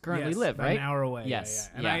parents currently Yes, live, about right? An hour away. Yes.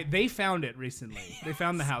 Yeah. And they found it recently. They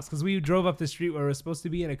found the house because we drove up the street where it was supposed to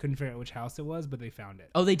be, and I couldn't figure out which house it was, but they found it.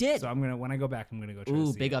 Oh, they did. So when I go back, I'm gonna go try to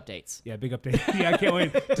Ooh, see big it. updates. Yeah, big update. Yeah, I can't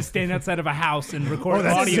wait to stand outside of a house and record Oh,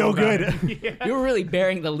 that's audio. so about good. it. Yeah. You were really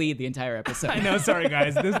bearing the lead the entire episode. I know. Sorry,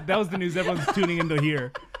 guys. That was the news everyone's tuning into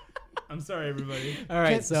here. I'm sorry, everybody. All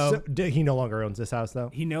right, so He no longer owns this house, though.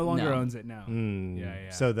 He no longer No. owns it now. Yeah.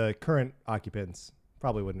 So the current occupants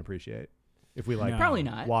probably wouldn't appreciate if we like No. Probably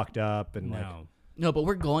not. walked up and like No. no, but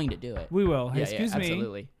we're going to do it. We will. Hey, Yeah, excuse me.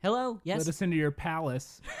 absolutely. Hello. Yes. Let us into your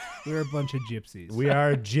palace. We're a bunch of gypsies. we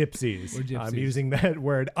are gypsies. We're gypsies. I'm using that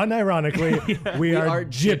word unironically. We are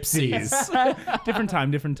gypsies. different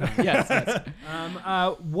time. yes.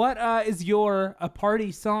 What is your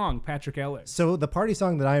party song, Patrick Ehlers? So the party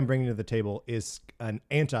song that I am bringing to the table is an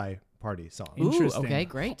anti-party song. Ooh, Interesting. okay,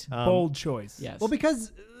 great. Bold choice. Yes. Well,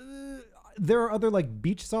 because there are other like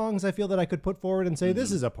beach songs I feel that I could put forward and say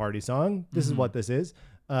this is a party song. This is what this is.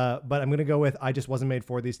 But I'm gonna go with "I Just Wasn't Made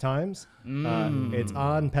for These Times." It's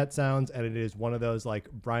on Pet Sounds, and it is one of those like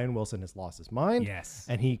Brian Wilson has lost his mind. Yes.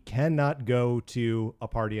 and he cannot go to a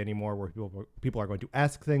party anymore where people are going to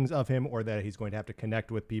ask things of him, or that he's going to have to connect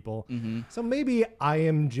with people. So maybe I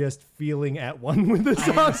am just feeling at one with the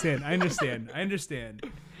I song. understand.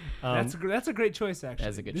 That's a great choice, actually.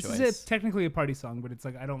 That's a good this choice. is technically a party song, but it's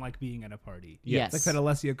like I don't like being at a party. Yes. It's like that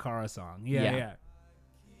Alessia Cara song. Yeah. Yeah.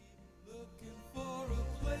 Looking for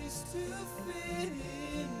a place to fit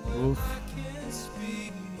in where I can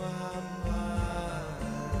speak my mind.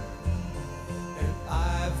 And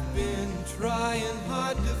I've been trying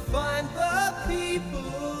hard to find the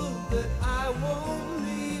people that I won't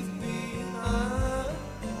leave behind.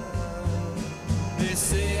 They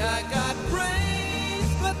say I got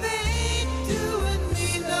brains, but they ain't doing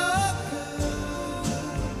me no good.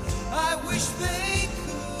 I wish they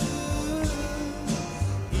could.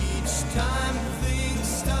 Each time things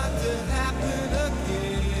start to happen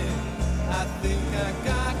again, I think I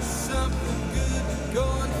got something good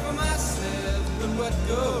going for myself. But what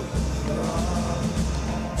goes wrong?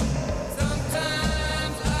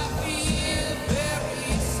 Sometimes I feel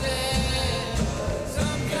very sad.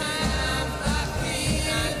 Sometimes I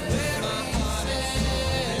feel very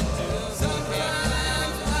sad.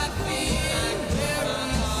 Sometimes I feel very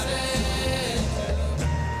sad.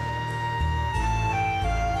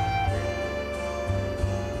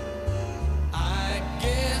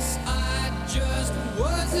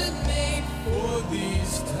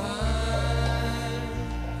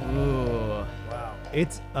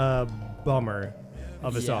 It's a bummer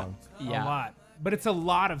of a song. Yeah. A lot. But it's a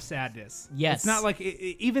lot of sadness. Yes. It's not like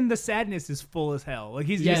even the sadness is full as hell. Like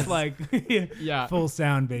he's Yes. just like Yeah. full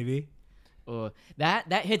sound, baby.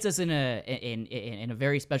 That hits us in a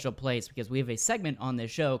very special place because we have a segment on this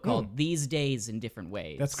show called These Days in Different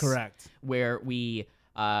Ways. That's correct. Where we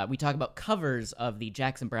talk about covers of the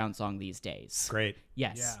Jackson Browne song These Days. Great.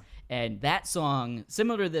 Yes. Yeah. And that song,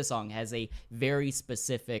 similar to this song, has a very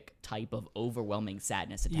specific type of overwhelming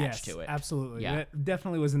sadness attached to it. Absolutely. Yeah. That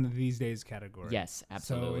definitely was in the these days category. Yes,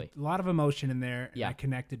 absolutely. So a lot of emotion in there, and Yeah. I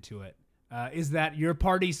connected to it. Is that your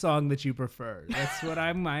party song that you prefer? That's what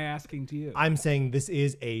I'm asking to you. I'm saying this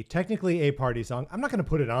is technically a party song. I'm not going to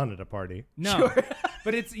put it on at a party. No,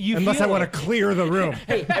 but it's you. Unless feel I want it. to clear the room.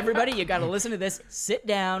 Hey, everybody, you got to listen to this. Sit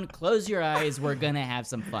down, close your eyes. We're going to have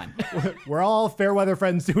some fun. We're all fair weather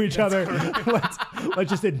friends to each other. Let's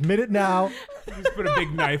just admit it now. You just put a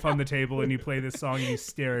big knife on the table and you play this song and you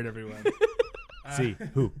stare at everyone. See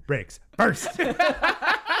who breaks first.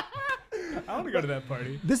 I want to go to that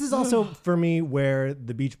party. This is also for me where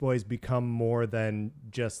the Beach Boys become more than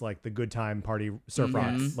just like the good time party surf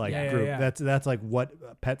rock like Yeah, yeah, group. yeah. That's like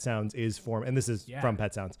what Pet Sounds is for, and this is from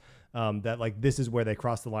Pet Sounds. That like this is where they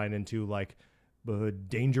cross the line into like the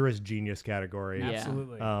dangerous genius category. Yeah.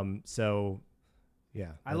 Absolutely. So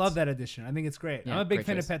yeah, I love that edition. I think it's great. Yeah, I'm a big great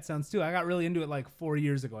fan choice. of Pet Sounds too. I got really into it like 4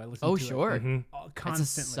 years ago. I listened Oh, to sure. it That's a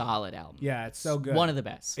constantly. solid album. Yeah, it's so good. One of the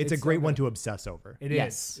best. It's a so great good. one to obsess over. It is.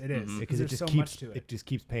 Yes. It is. Because it there's just so keeps much to it just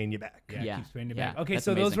keeps paying you back. Yeah, Yeah. it keeps paying you Yeah, back. Okay, that's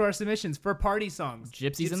so those amazing. were our submissions for party songs.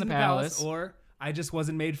 Gypsies in the Palace. or I Just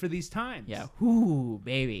Wasn't Made for These Times. Yeah. Ooh,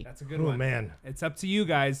 baby. That's a good Oh one. man, It's up to you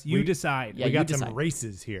guys. You decide. Yeah, we you got decide. some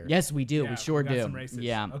races here. Yes, we do. Yeah, we sure got do. some races.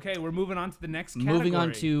 Yeah. Okay, we're moving on to the next category. Moving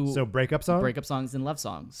on to So breakup song. breakup songs and love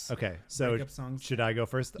songs. Okay, so Breakup songs. should I go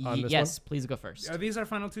first on this Yes, please go first. Are these our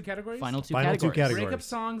final two categories? Final two Final two categories. categories. Breakup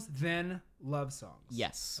songs, then love songs.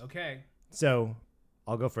 Yes. Okay. one? So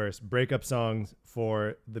I'll go first. Breakup songs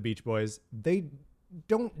for the Beach Boys. They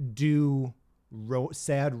don't do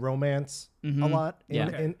sad romance a lot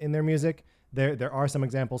Yeah. in their music. There are some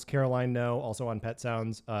examples. Caroline No, also on Pet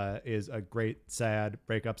Sounds, is a great sad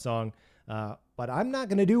breakup song. But I'm not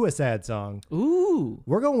going to do a sad song. Ooh.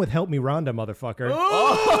 We're going with Help Me Rhonda, motherfucker.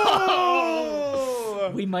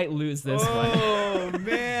 We might lose this one. Oh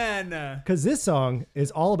man. Because this song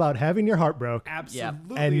is all about having your heart broke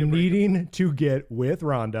Absolutely. and a breakup. needing to get with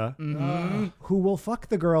Rhonda, who will fuck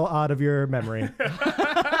the girl out of your memory.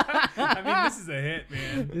 I mean, this is a hit,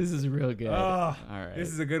 man. This is real good. Oh, All right. This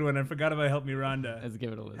is a good one. I forgot about Help Me Rhonda. Let's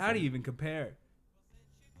give it a listen. How do you even compare?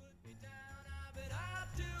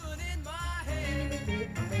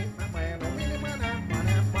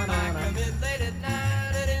 I come in late at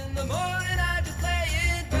night and in the morning I just lay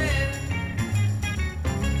in bed.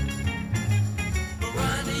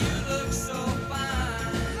 Miranda, you look so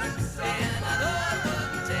fine, and I know it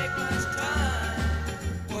wouldn't take much time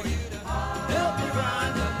for you to help me,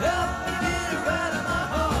 Rhonda, help me get her out of my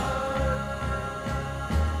heart.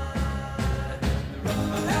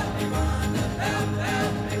 Help me, Rhonda, help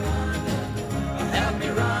me, Rhonda, help me,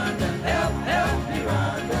 Rhonda, help me,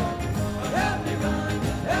 Rhonda. Help me,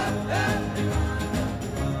 Rhonda, help me, Rhonda.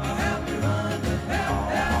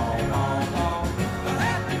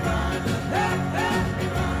 Help me, Rhonda, help me,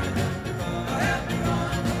 Rhonda. Help me,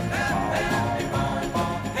 Rhonda,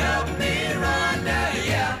 help me, Rhonda,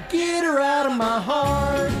 yeah. Get her out of my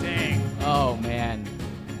heart. Dang. Oh man,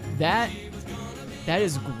 that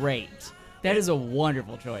is great. That is a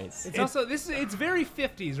wonderful choice. It's also it's very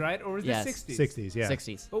 50s, right? Or is Yes. it 60s? 60s, yeah.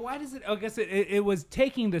 60s. But why does it? I guess it was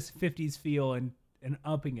taking this 50s feel and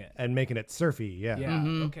upping it. And making it surfy, yeah. Yeah.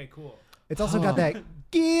 Okay. Cool. It's also got that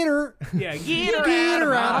get her. Yeah. Get her out of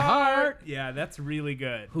my heart. Yeah, that's really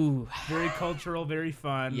good. Ooh. Very cultural. Very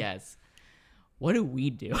fun. Yes. What do we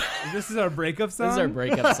do? This is our breakup song. This is our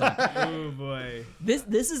breakup song. Oh boy.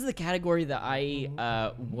 This is the category that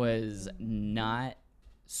I was not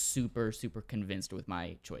super convinced with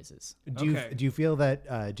my choices. Do Okay. you feel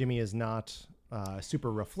that Jimmy is not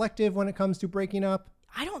super reflective when it comes to breaking up?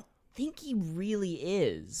 I don't think he really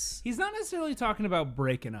is. He's not necessarily talking about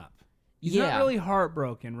breaking up. He's Yeah. not really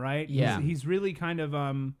heartbroken, right? Yeah. He's really kind of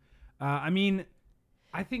I mean,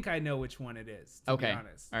 I think I know which one it is. To Okay. Be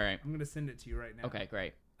honest. All right. I'm gonna send it to you right now. Okay,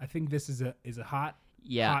 great. I think this is a hot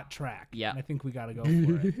Yeah. hot track. Yeah. And I think we gotta go for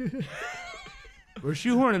it. We're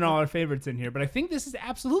shoehorning all our favorites in here, but I think this is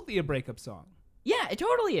absolutely a breakup song. Yeah, it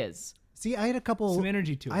totally is. See, I had a couple some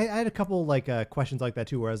energy to it. I had a couple like questions like that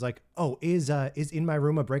too, where I was like, "Oh, is In My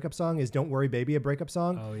Room a breakup song? Is Don't Worry Baby a breakup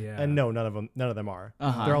song?" Oh, yeah. And no, none of them are.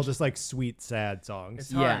 They're all just like sweet, sad songs.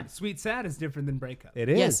 It's Yeah. hard. Sweet Sad is different than breakup. It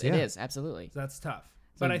is. Yes, yeah. it is. Absolutely. So that's tough.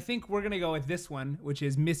 But I think we're going to go with this one, which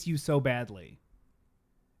is Miss You So Badly.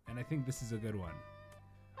 And I think this is a good one.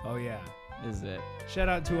 Oh, yeah. This is it. Shout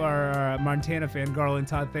out to our Montana fan, Garland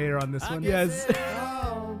Todd Thayer, on this one. Yes. It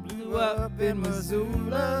all blew up in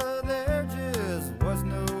Missoula. There just was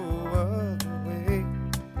no other way.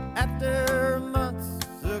 After months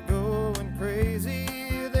of going crazy,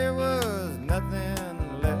 there was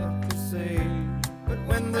nothing left to say. But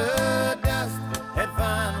when the dust had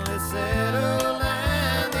finally settled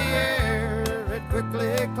and the air had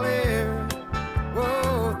quickly cleared,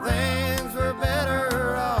 whoa, things were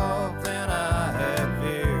better off than I had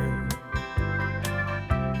feared.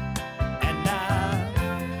 And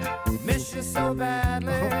I miss you so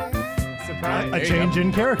badly. Surprise. A change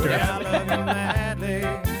in character. I love you madly.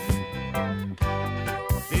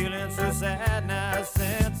 Feeling so sad now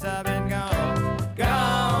since I've been gone.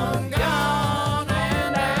 Gone.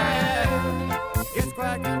 And it's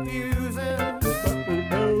quite confusing.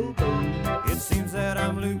 It seems that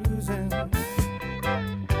I'm losing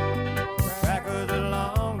track of the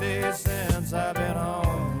long days since I've been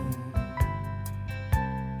home.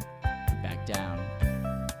 Back down.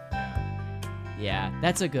 Yeah,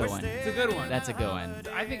 that's a good one. It's a good one. That's a good one.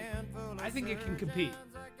 I think it can compete.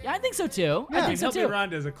 Yeah, I think so too. I I mean, think so Help Me too.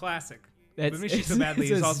 Rhonda is a classic. That's, But Miss You So Badly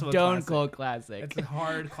it's is a also a stone classic. cold classic. It's a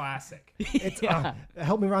hard classic. It's Yeah.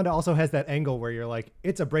 Help Me Rhonda also has that angle where you're like,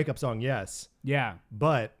 it's a breakup song, yes, Yeah.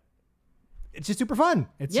 but it's just super fun.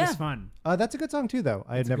 It's Yeah. just fun. That's a good song too, though.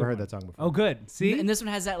 I had never heard that song before. Oh, good. See? And this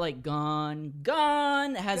one has that like gone.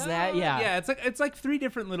 It has that. Yeah. Yeah, it's like three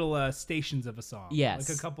different little stations of a song. Yes.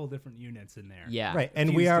 Like a couple different units in there. Yeah. Right, and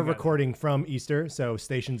we fused are together. recording from Easter, so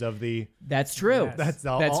Stations of the That's true. Yes. that's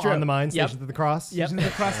all true. on the mind. Yep. Stations of the Cross. Yep. Visions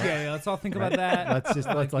of the Cross, yeah, let's all think about that. Let's you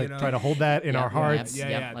know. try to hold that in Yeah, our hearts. Yeah,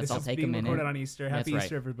 Yep, yeah. let's This all is take a being minute. recorded on Easter. That's Happy right.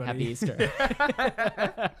 Easter, everybody. Happy Easter.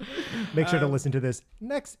 Make sure to listen to this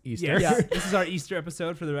next Easter. Yes. This is our Easter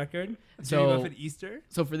episode for the record. So- Jimmy Buffett Easter.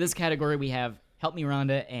 So for this category, we have Help Me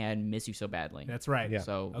Rhonda and Miss You So Badly. That's right. Yeah.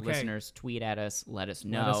 So Okay. listeners, tweet at us. Let us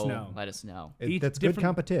know. Let us know. That's good Different-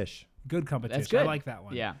 competition. Good competition. That's good. I like that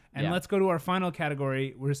one. Yeah, And yeah. let's go to our final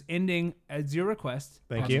category. We're just ending at your request.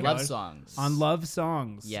 Thank Patrick you. Love Ehlers, songs. On love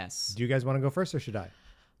songs. Yes. Do you guys want to go first, or should I?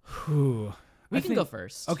 Ooh. We I can think- go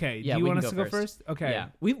first. Okay. Yeah, do you we want can us to go first? Okay. Yeah.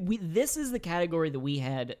 We this is the category that we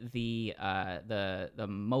had the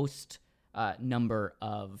most number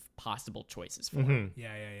of possible choices for.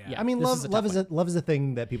 Yeah. Yeah. I mean, this love is a love tough is a love is a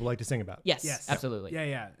thing that people like to sing about. Yes. Yes. Absolutely.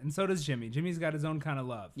 Yeah. And so does Jimmy. Jimmy's got his own kind of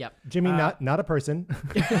love. Yep. Jimmy, not a person,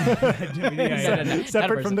 Jimmy, yeah. No, separate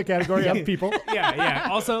from person. the category of people. Yeah.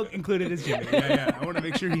 Also included is Jimmy. Yeah. I want to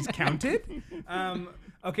make sure he's counted.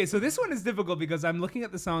 Okay, so this one is difficult because I'm looking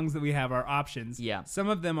at the songs that we have, our options. Yeah. Some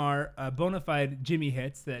of them are bona fide Jimmy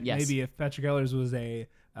hits that Yes. maybe if Patrick Ehlers was a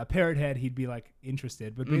parrot head, he'd be like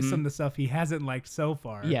interested. But based on the stuff he hasn't liked so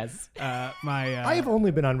far, Yes. I have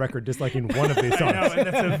only been on record disliking one of these songs. No, and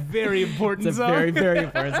that's a very important It's a song. very, very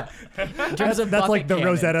important song. In terms of That's Buffett like the canon.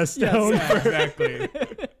 Rosetta Stone. Yeah, exactly.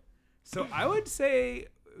 So I would say,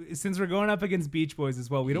 since we're going up against Beach Boys as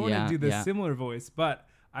well, we don't want Yeah, to do the yeah. similar voice, but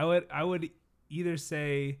I would either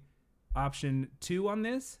say option 2 on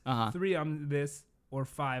this, 3 on this, or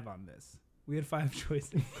 5 on this. We had 5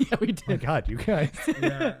 choices. Yeah, we Oh my did. God, you guys.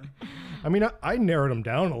 Yeah. I mean, I narrowed them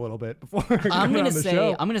down a little bit before I'm coming gonna on the say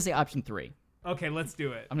show. I'm gonna say option 3. Okay, let's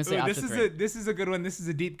do it. I'm gonna say this option is 3. this is a good one. This is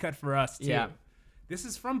a deep cut for us too. Yeah. This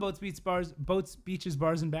is from Boats, Beaches, Bars,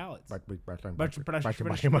 and Ballads. No,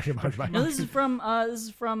 No, this is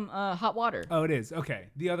from Hot Water. Oh, it is. Okay.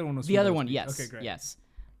 The other one was The from other Boats one, Beach. yes. Okay, great. Yes.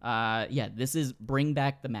 Yeah, this is Bring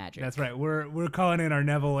Back the Magic. That's right. We're calling in our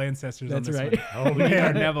Neville ancestors. That's on this right. One. Oh, we need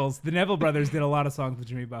our Nevilles. The Neville brothers did a lot of songs with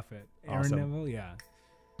Jimmy Buffett. Aaron Awesome. Neville, yeah.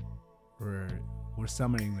 We're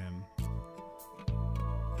summoning them.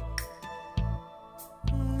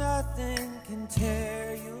 Nothing can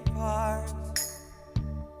tear you apart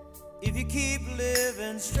if you keep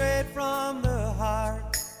living straight from the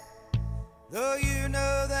heart. Though you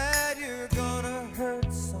know that you're gonna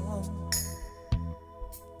hurt some,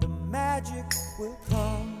 the magic will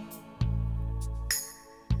come.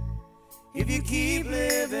 If you keep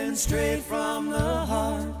living straight from the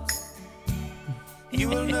heart, you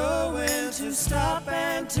will know when to stop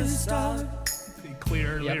and to start. Pretty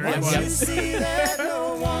clear Yep. lyric. Once Yep. you see that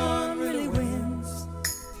no one really wins,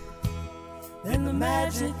 then the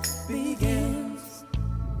magic begins.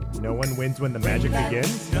 one wins when the magic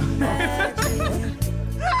begins. Magic.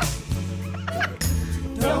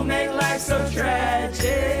 Don't make life so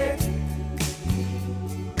tragic.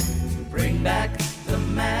 Bring back the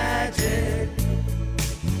magic.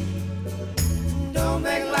 Don't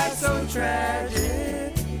make life so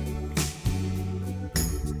tragic.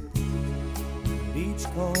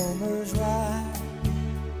 Beachcombers ride.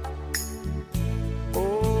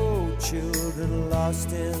 Oh, children lost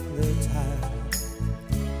in the tide.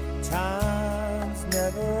 Time's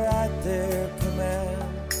never at their command.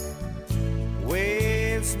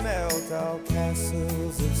 Waves melt all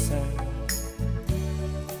castles of sand.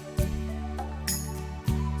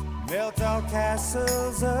 Melt all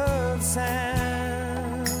castles of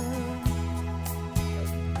sand.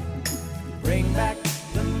 Bring back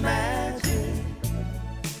the magic.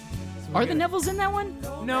 Are the Nevilles in that one?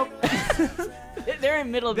 Nope. They're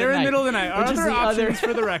in middle of the They're night. in middle of the night. Our Which is other the options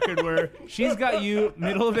for the record were She's Got You,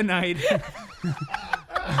 Middle of the Night,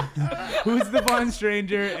 Who's the Blonde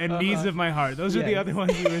Stranger, and Needs of My Heart. Those are the Yes. other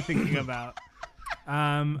ones we were thinking about.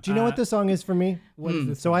 Do you know what this song is for me? What is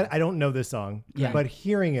this? So I don't know this song, Yeah. but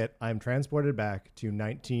hearing it, I'm transported back to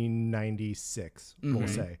 1996, we'll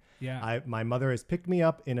say. Yeah. My mother has picked me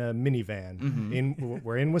up in a minivan.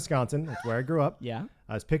 We're in Wisconsin. That's where I grew up. Yeah.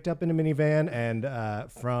 I was picked up in a minivan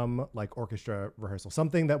and from like orchestra rehearsal,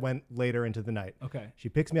 something that went later into the night. Okay. She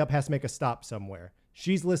picks me up, has to make a stop somewhere.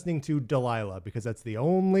 She's listening to Delilah because that's the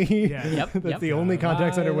only Yeah. Yep. the only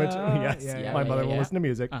context under which Delilah. yes, Yeah, my yeah, mother yeah, will yeah. listen to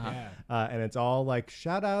music. Yeah. And it's all like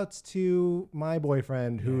shout outs to my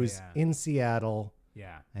boyfriend who's yeah. in Seattle.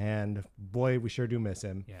 Yeah. And boy, we sure do miss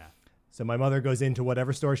him. Yeah. So my mother goes into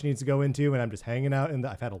whatever store she needs to go into, and I'm just hanging out. And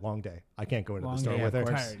I've had a long day. I can't go into Long the store day, with of her.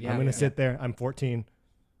 course. Tired, I'm yeah, going to yeah. sit there. I'm 14.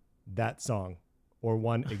 That song, or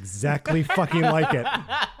one exactly fucking like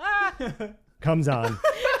it, comes on.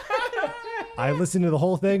 I listen to the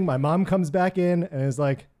whole thing. My mom comes back in and is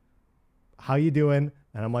like, "How you doing?"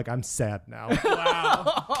 And I'm like, "I'm sad now."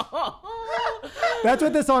 Wow. That's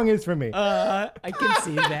what the song is for me. I can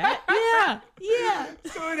see that. Yeah.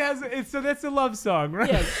 So it has. So that's a love song,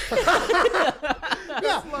 right? Yes.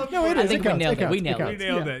 No, it is. I think it counts. we nailed it. counts. We nailed We it.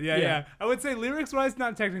 nailed it. Yeah, Yeah. yeah. I would say lyrics-wise,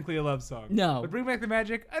 not technically a love song. No. But Bring Back the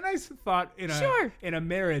Magic, a nice thought in a Sure. in a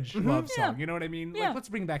marriage love Yeah. song. You know what I mean? Yeah. Like, let's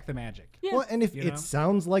bring back the magic. Yeah. Well, and if You know? it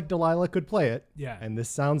sounds like Delilah could play it, Yeah. and this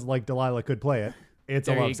sounds like Delilah could play it, it's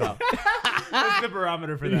There a you love song. go. That's the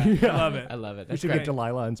barometer for that. I love it. I love it. We That's should great. get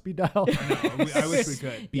Delilah on speed dial. I wish we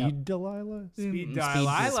could. Speed Delilah. Speed Speed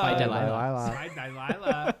Delilah. Spy Delilah. Delilah. Spy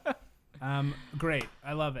Delilah. Great.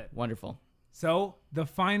 I love it. Wonderful. So the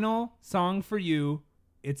final song for you,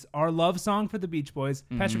 it's our love song for the Beach Boys.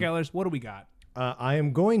 Patrick Ehlers, what do we got? I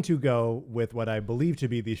am going to go with what I believe to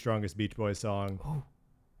be the strongest Beach Boys song.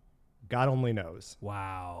 God Only Knows.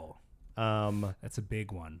 Wow. That's a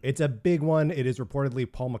big one. It's a big one. It is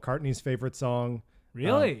reportedly Paul McCartney's favorite song.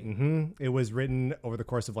 Really? It was written over the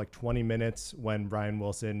course of like 20 minutes when Brian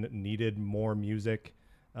Wilson needed more music.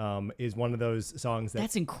 Is one of those songs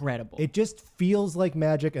That's incredible. it just feels like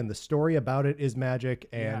magic, and the story about it is magic.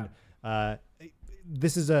 And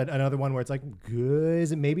this is another one where it's like,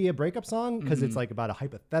 is it maybe a breakup song? Because it's like about a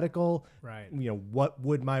hypothetical. Right. You know, what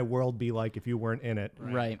would my world be like if you weren't in it?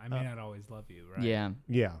 Right. I may not always love you, right? Yeah.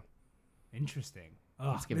 Yeah. Interesting.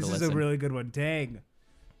 Oh, give it this a is a listen. really good one. Dang.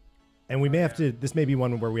 And we may have to, this may be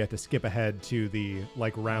one where we have to skip ahead to the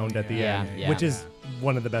like round at the Yeah, end, yeah. which is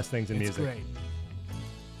one of the best things in It's music. great.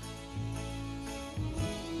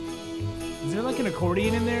 Is there like an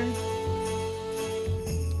accordion in there?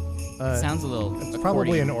 Sounds a little. It's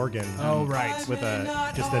probably accordion. an organ. Oh, right. With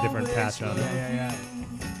just a different patch on it. Yeah.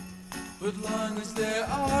 But long as there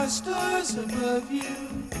are stars above you,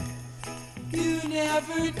 you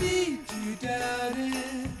never need to doubt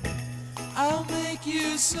it. I'll make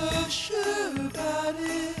you so sure about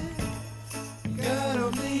it. God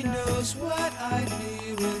only knows what I'd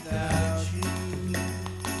be without you.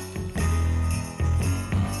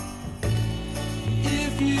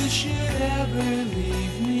 If you should ever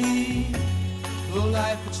leave me, though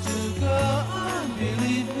life would still go on,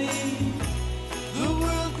 believe me. The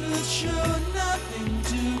world could show nothing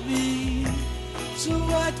to me. So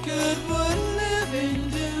what good would living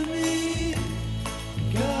do me?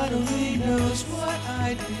 God only knows what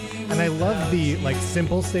I'd be. And I love the like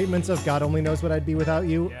simple statements of God only knows what I'd be without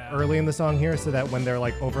you Yeah. early in the song here, so that when they're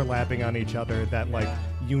like overlapping on each other, that like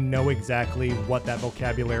you know exactly what that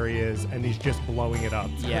vocabulary is, and he's just blowing it up.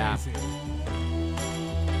 Yeah. Crazy.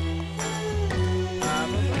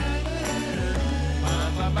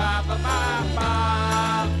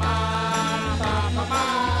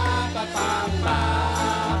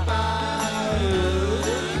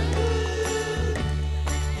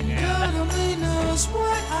 God only knows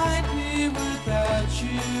what I'd be without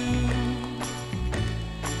you.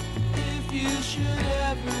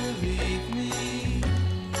 ever leave me,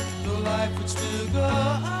 though life would still go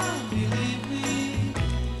on, believe me,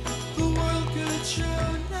 the world could show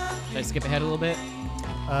nothing. Should I skip ahead a little bit?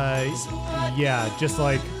 Yeah, just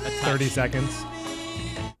like 30 seconds.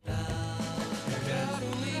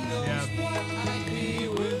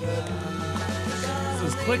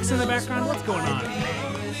 Those clicks in the background. What's going on?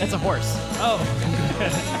 That's a horse. Oh,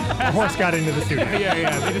 The horse got into the studio.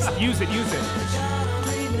 yeah. They just use it.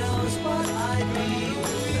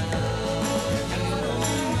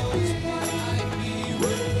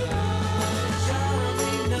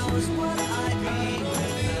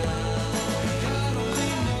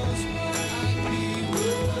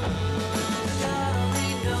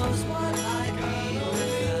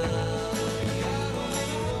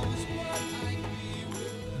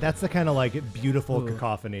 That's the kind of like beautiful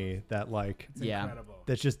cacophony that like Yeah. Incredible.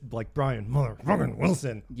 that's just like Brian motherfucking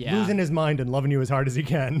Wilson Yeah. losing his mind and loving you as hard as he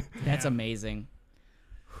can. That's amazing.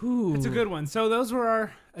 It's a good one. So those were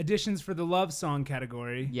our additions for the love song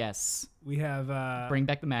category. Yes. We have Bring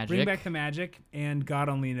Back the Magic. Bring Back the Magic and God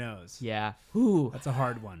Only Knows. Yeah. Ooh. That's a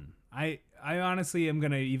hard one. I honestly am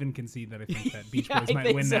gonna even concede that I think that Beach Yeah, Boys I might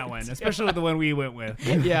think win so that one, too. especially the one we went with.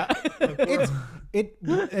 Yeah. It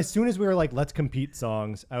as soon as we were like, let's compete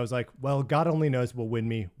songs, I was like, well, God Only Knows will win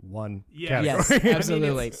me one category. Yes, I mean,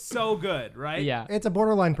 absolutely. it's so good, right? Yeah. It's a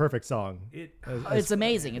borderline perfect song. It's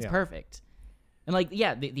amazing. It's yeah. perfect. And like,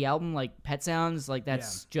 yeah, the album, like Pet Sounds, like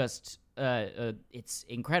that's just, it's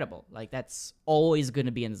incredible. Like that's always going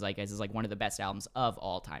to be in the zeitgeist as like one of the best albums of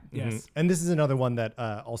all time. Yes. And this is another one that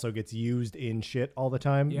also gets used in shit all the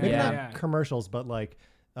time. Yeah, Maybe yeah, not yeah. commercials, but like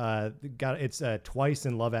it's twice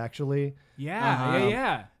in Love Actually.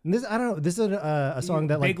 Yeah. And this I don't know. This is a song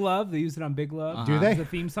that like Big Love. They used it on Big Love. Do they? It's the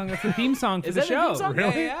theme song. That's the theme song for Is the that the show. theme song?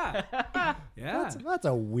 Really? Yeah. that's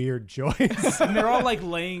a weird choice. And they're all like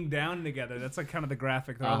laying down together. That's like kind of the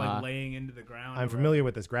graphic. They're all like Uh-huh. laying into the ground. I'm familiar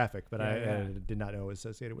with this graphic, but I Yeah. did not know it was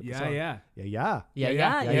associated with the Yeah, song. yeah. Yeah.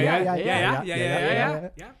 Yeah.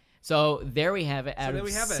 So there we have it. Out there of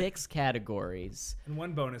we have it. 6 categories And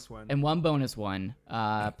one bonus one. and one bonus one,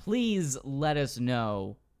 please let us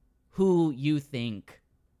know who you think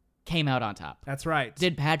came out on top. That's right.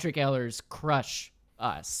 Did Patrick Ehlers crush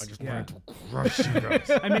us? Yeah.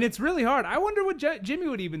 I mean, it's really hard. I wonder what Jimmy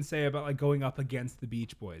would even say about like going up against the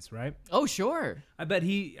Beach Boys, right? Oh, sure. I bet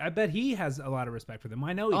he has a lot of respect for them.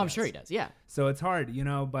 I know. Oh, I'm sure he does. Yeah. So it's hard,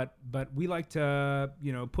 but we like to,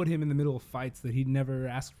 put him in the middle of fights that he'd never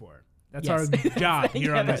asked for. That's Yes. our job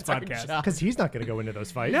here Yeah, on this that's our podcast. job. Because he's not going to go into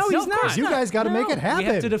those fights. No, he's not. You guys got to make it happen.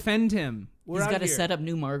 We have to defend him. He's got to set up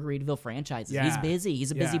new Margaritaville franchises. Yeah. He's busy.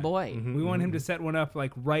 He's a busy Yeah. boy. We want him to set one up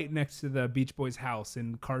like right next to the Beach Boys' house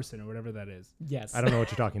in Carson or whatever that is. Yes. I don't know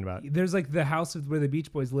what you're talking about. There's like the house where the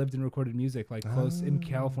Beach Boys lived and recorded music, like close in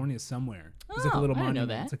California somewhere. It's like a Oh, little I didn't know monument.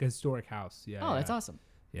 that. It's like a historic house. Yeah. Oh, that's awesome.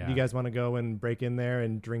 Yeah. Do you guys want to go and break in there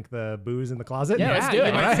and drink the booze in the closet? Yeah, let's do You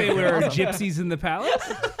it. might say we're gypsies in the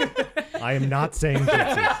palace. I am not saying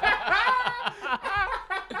gypsies.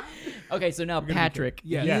 Okay, so now Patrick,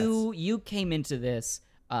 Yes. you came into this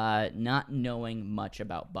not knowing much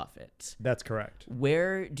about Buffett. That's correct.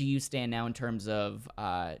 Where do you stand now in terms of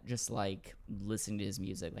just like listening to his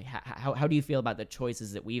music? Like how do you feel about the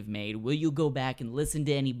choices that we've made? Will you go back and listen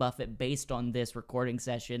to any Buffett based on this recording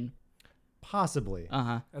session? Possibly.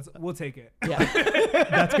 We'll take it. Yeah.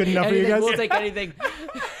 That's good enough for you Anything, guys? we'll take anything.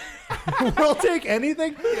 We'll take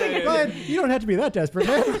anything? Ryan, you don't have to be that desperate,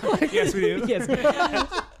 man. Like, Yes, we do. Yes.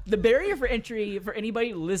 The barrier for entry for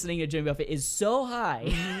anybody listening to Jimmy Buffett is so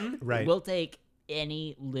high. Right. We'll take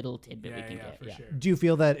any little tidbit we Yeah, can yeah, get. for Yeah. sure. do you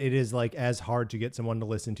feel that it is like as hard to get someone to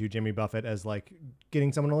listen to Jimmy Buffett as like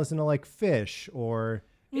getting someone to listen to like Fish or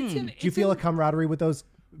do you feel a camaraderie with those?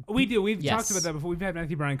 We do. We've Yes. talked about that before. We've had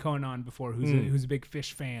Matthew Brian Cohen on before, who's a big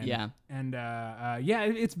Fish fan. Yeah. And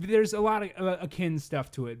there's a lot of akin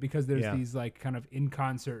stuff to it because there's Yeah. these like kind of in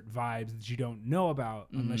concert vibes that you don't know about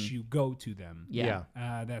unless you go to them. Yeah.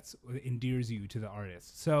 That's what endears you to the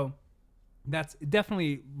artist. So that's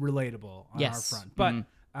definitely relatable on Yes. our front.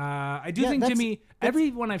 But I do Yeah, think that's- Jimmy.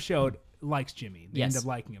 Everyone I've showed likes Jimmy. They Yes. end up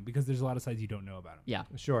liking him because there's a lot of sides you don't know about him. Yeah.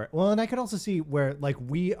 Sure. Well, and I could also see where like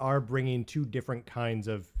we are bringing two different kinds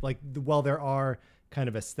of like while there are kind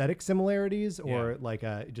of aesthetic similarities or Yeah.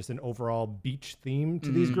 like just an overall beach theme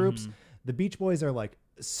to these groups, the Beach Boys are like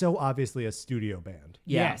so obviously a studio band.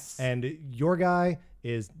 Yes. And your guy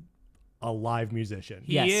is a live musician.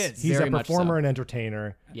 He Yes. is. He's very a much so. performer and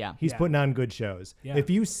entertainer. Yeah. He's Yeah. putting on good shows. Yeah.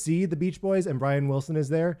 If you see the Beach Boys and Brian Wilson is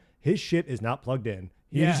there, his shit is not plugged in.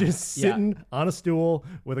 He's Yeah. just Yeah. sitting on a stool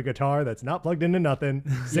with a guitar that's not plugged into nothing,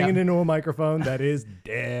 singing into a microphone that is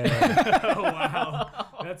dead. Oh wow.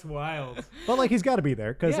 That's wild. But like he's got to be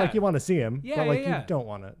there because Yeah. like you want to see him. Yeah, but like yeah, yeah. you don't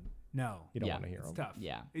want to. No. You don't Yeah. want to hear It's him. tough.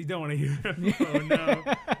 Yeah. You don't want to hear him. Oh, no.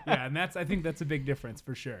 Yeah, and I think that's a big difference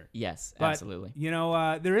for sure. Yes, But, absolutely. You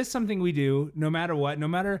know, there is something we do no matter what, no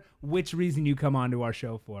matter which reason you come onto our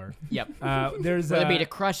show for. Yep. There's Whether it be to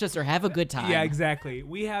crush us or have a good time. Yeah, exactly.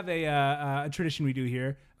 We have a tradition we do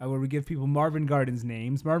here where we give people Marvin Gardens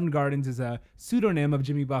names. Marvin Gardens is a pseudonym of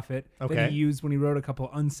Jimmy Buffett that Okay. he used when he wrote a couple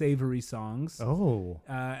unsavory songs. Oh,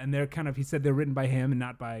 And they're kind of, he said they're written by him and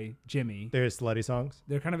not by Jimmy. there's slutty songs.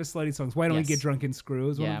 They're kind of his slutty songs. Why don't we Yes. get drunk and screw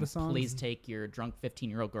is one Yeah, of the songs. please take your drunk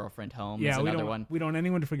 15-year-old girlfriend home Yeah, is we another don't, one. we don't want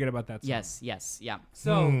anyone to forget about that song. Yes, yeah.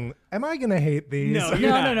 So, Am I gonna hate these? No, you're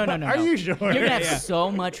No, not. no. Are you sure? You're gonna have Yeah.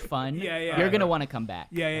 so much fun. Yeah, yeah. You're gonna want to come back.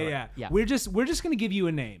 Yeah. Yeah. We're just gonna give you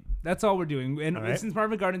a name. That's all we're doing. And All right. since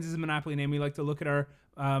Marvin Gardens is a Monopoly name, we like to look at our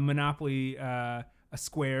Monopoly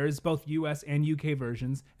squares, both U.S. and U.K.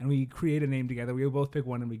 versions, and we create a name together. We both pick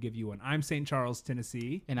one and we give you one. I'm St. Charles,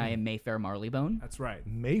 Tennessee. And I am Mayfair Marleybone. That's right.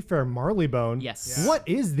 Mayfair Marleybone. Yes. Yeah. What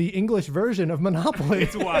is the English version of Monopoly?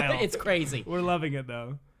 It's wild. It's crazy. We're loving it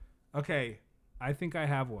though. Okay, I think I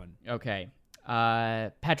have one. Okay.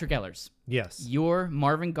 Patrick Ehlers. Yes. Your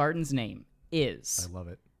Marvin Gardens name is I love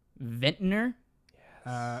it. Ventnor.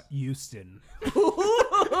 Houston.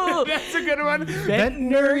 That's a good one.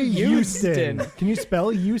 Ventnor Houston. Houston. Can you spell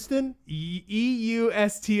Houston?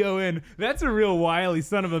 Euston. That's a real wily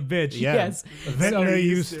son of a bitch. Yeah. Yes. Ventnor So-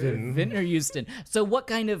 Houston. Vintner Houston. So what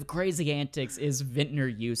kind of crazy antics is Vintner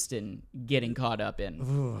Houston getting caught up in?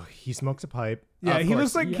 Ooh, he smokes a pipe. Yeah, Of he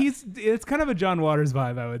course, looks like yeah. it's kind of a John Waters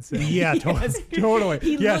vibe, I would say. Yeah, totally.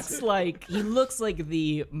 He yes. looks like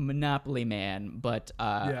the Monopoly man, but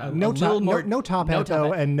Yeah. a No little top, more no top hat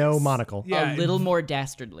though, and no monocle. Yeah. a little more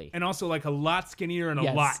dastardly. And also like a lot skinnier and a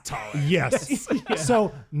Yes. lot taller. Yes.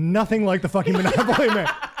 So nothing like the fucking Monopoly man.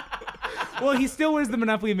 Well, he still wears the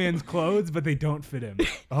Monopoly man's clothes, but they don't fit him.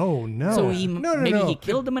 Oh no. So he no. maybe he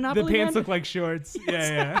killed the The Monopoly pants man. look like shorts.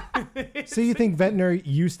 Yeah. So you think Ventnor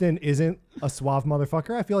Houston isn't a suave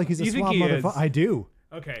motherfucker? I feel like he's a You think suave he is? motherfucker. I do.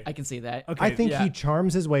 Okay. I can see that. Okay. I think yeah. he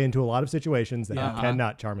charms his way into a lot of situations that Uh-huh. he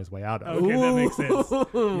cannot charm his way out of. Okay, that makes sense.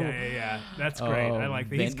 Yeah. That's great. I Oh, like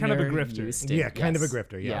that. He's kind of a Vintner grifter. Houston. Yeah, kind of a Yes.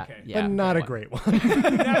 grifter, yeah. Okay. Yeah. But not a Wow. great one.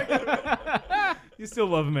 You still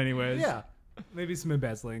love him anyways. yeah. Maybe some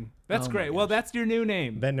embezzling. That's Oh my great. Well, that's your new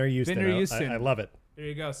name. Ventnor Houston. Ventnor Houston. I love it. There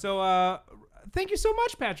you go. So, thank you so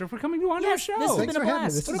much, Patrick, for coming on our Yes, show. this has Thanks been a for having me.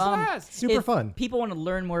 blast. This is blast. Super if fun. People want to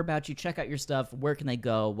learn more about you, check out your stuff. Where can they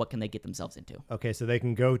go? What can they get themselves into? Okay, so they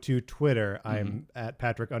can go to Twitter. I'm at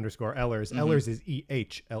Patrick_Ehlers. Ehlers is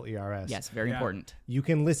EHLERS. Yes, very Yeah. important. You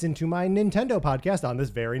can listen to my Nintendo podcast on this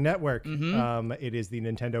very network. Mm-hmm. It is the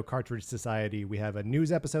Nintendo Cartridge Society. We have a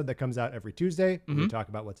news episode that comes out every Tuesday. Mm-hmm. We talk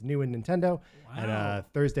about what's new in Nintendo. And a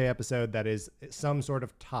Thursday episode that is some sort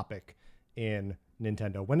of topic in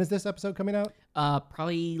Nintendo. When is this episode coming out?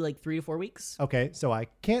 Probably like 3 to 4 weeks. Okay, so I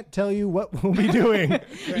can't tell you what we'll be doing.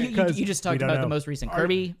 You just talked we don't about know. the most recent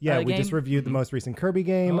Kirby Yeah, we game. just reviewed the most recent Kirby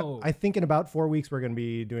game. Oh. I think in about 4 weeks we're going to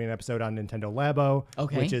be doing an episode on Nintendo Labo,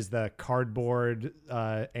 Okay. which is the cardboard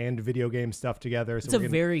and video game stuff together. So It's a we're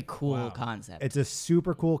gonna- very cool concept. It's a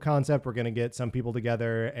super cool concept. We're going to get some people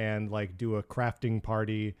together and like do a crafting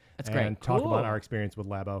party That's and great. talk Cool. about our experience with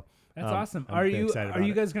Labo. That's Um, awesome. I'm Are very you excited are about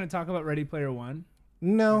you it. guys going to talk about Ready Player One?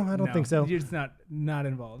 No, I don't No, think so. You're just not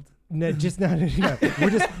involved. No, just not. Yeah,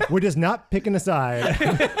 we're just not picking a side.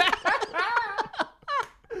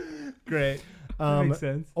 Great. That makes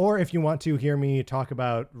sense. Or if you want to hear me talk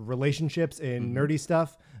about relationships and Mm-hmm. nerdy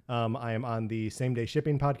stuff, I am on the Same Day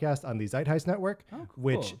Shipping podcast on the Zeitgeist Network, Oh,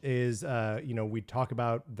 which is, we talk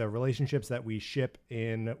about the relationships that we ship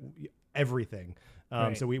in everything.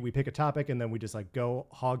 Right. So we pick a topic and then we just like go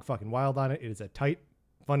hog fucking wild on it. It is a tight,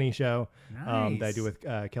 funny show that I Nice. do with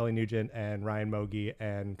Kelly Nugent and Ryan Mogi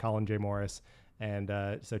and Colin J. Morris. And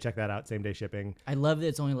so check that out, Same Day Shipping. I love that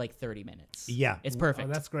it's only like 30 minutes. Yeah. It's perfect.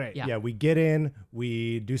 Oh, that's great. Yeah. Yeah, we get in,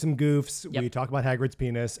 we do some goofs, Yep. we talk about Hagrid's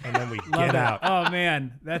penis, and then we Love get it. out. Oh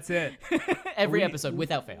man, that's it. Every episode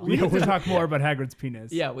without fail. We need to talk more about Hagrid's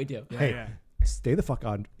penis. Yeah, we do. Hey, yeah. stay the fuck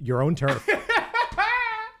on your own turf.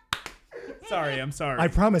 Sorry, I'm sorry. I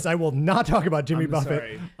promise I will not talk about Jimmy I'm Buffett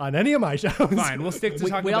sorry. on any of my shows. Fine, we'll stick to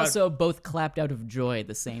talking We about. also both clapped out of joy at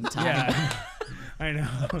the same time. Yeah, I know.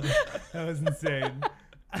 That was insane.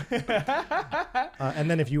 And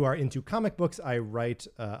then if you are into comic books, I write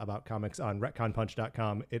about comics on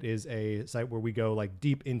retconpunch.com. It is a site where we go like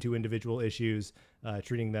deep into individual issues,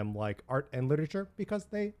 treating them like art and literature because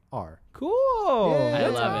they are. Cool. Yeah. That's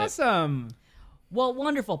I love it. awesome. Well,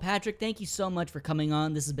 wonderful, Patrick. Thank you so much for coming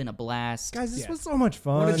on. This has been a blast. Guys, this was so much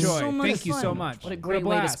fun. What a joy. So much Thank you so fun. much. What a great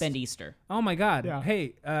way to blast. spend Easter. Oh my God. Yeah.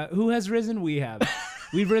 Hey, who has risen? We have.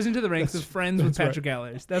 We've risen to the ranks of friends with Patrick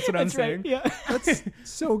Ehlers. That's what I'm saying. Yeah. That's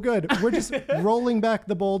so good. We're just rolling back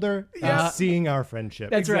the boulder and seeing our friendship.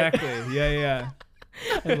 That's right. Exactly. Yeah.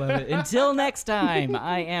 I love it. Until next time,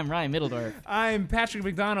 I am Ryan Middledorf. I'm Patrick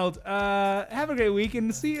McDonald. Have a great week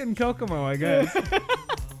and see you in Kokomo, I guess.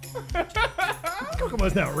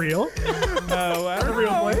 Kokomo's not real. No, I don't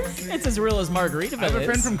know. It's as real as Margaritaville I have a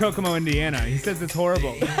friend is. from Kokomo, Indiana. He says it's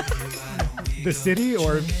horrible. The city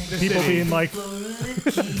or people city. being like,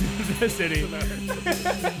 The city.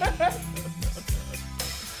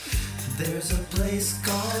 There's a place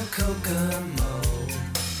called Kokomo.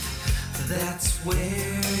 That's where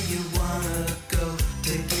you wanna go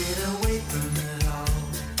to get away from it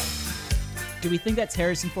all. Do we think that's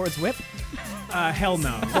Harrison Ford's whip? Hell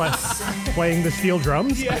no. what, playing the steel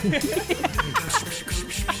drums?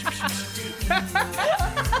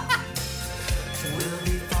 We'll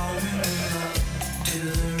be falling in love to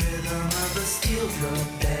the rhythm of the steel drum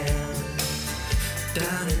band.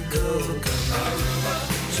 Down in Kokomo.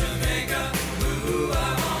 Jamaica, ooh, I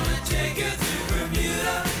wanna take you to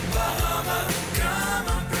Bermuda, Bahama. Come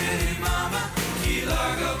on, pretty mama. Key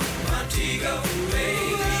Largo, Montego,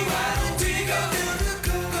 baby, why don't we go to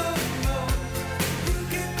Kokomo? We'll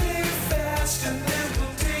get there fast and then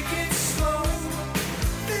we'll take it slow.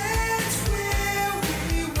 That's where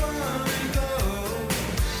we wanna go.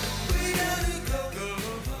 We gotta go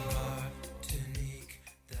Martinique,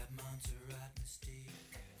 that Montserrat mystique.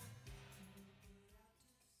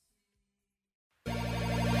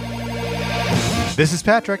 This is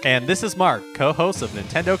Patrick. And this is Mark, co-host of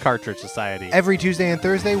Nintendo Cartridge Society. Every Tuesday and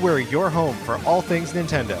Thursday, we're your home for all things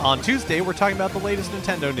Nintendo. On Tuesday, we're talking about the latest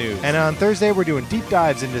Nintendo news. And on Thursday, we're doing deep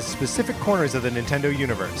dives into specific corners of the Nintendo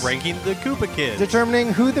universe. ranking the Koopa Kids.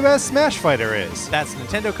 Determining who the best Smash Fighter is. That's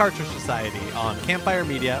Nintendo Cartridge Society on Campfire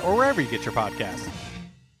Media or wherever you get your podcasts.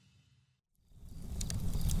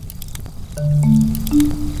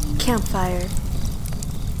 Campfire.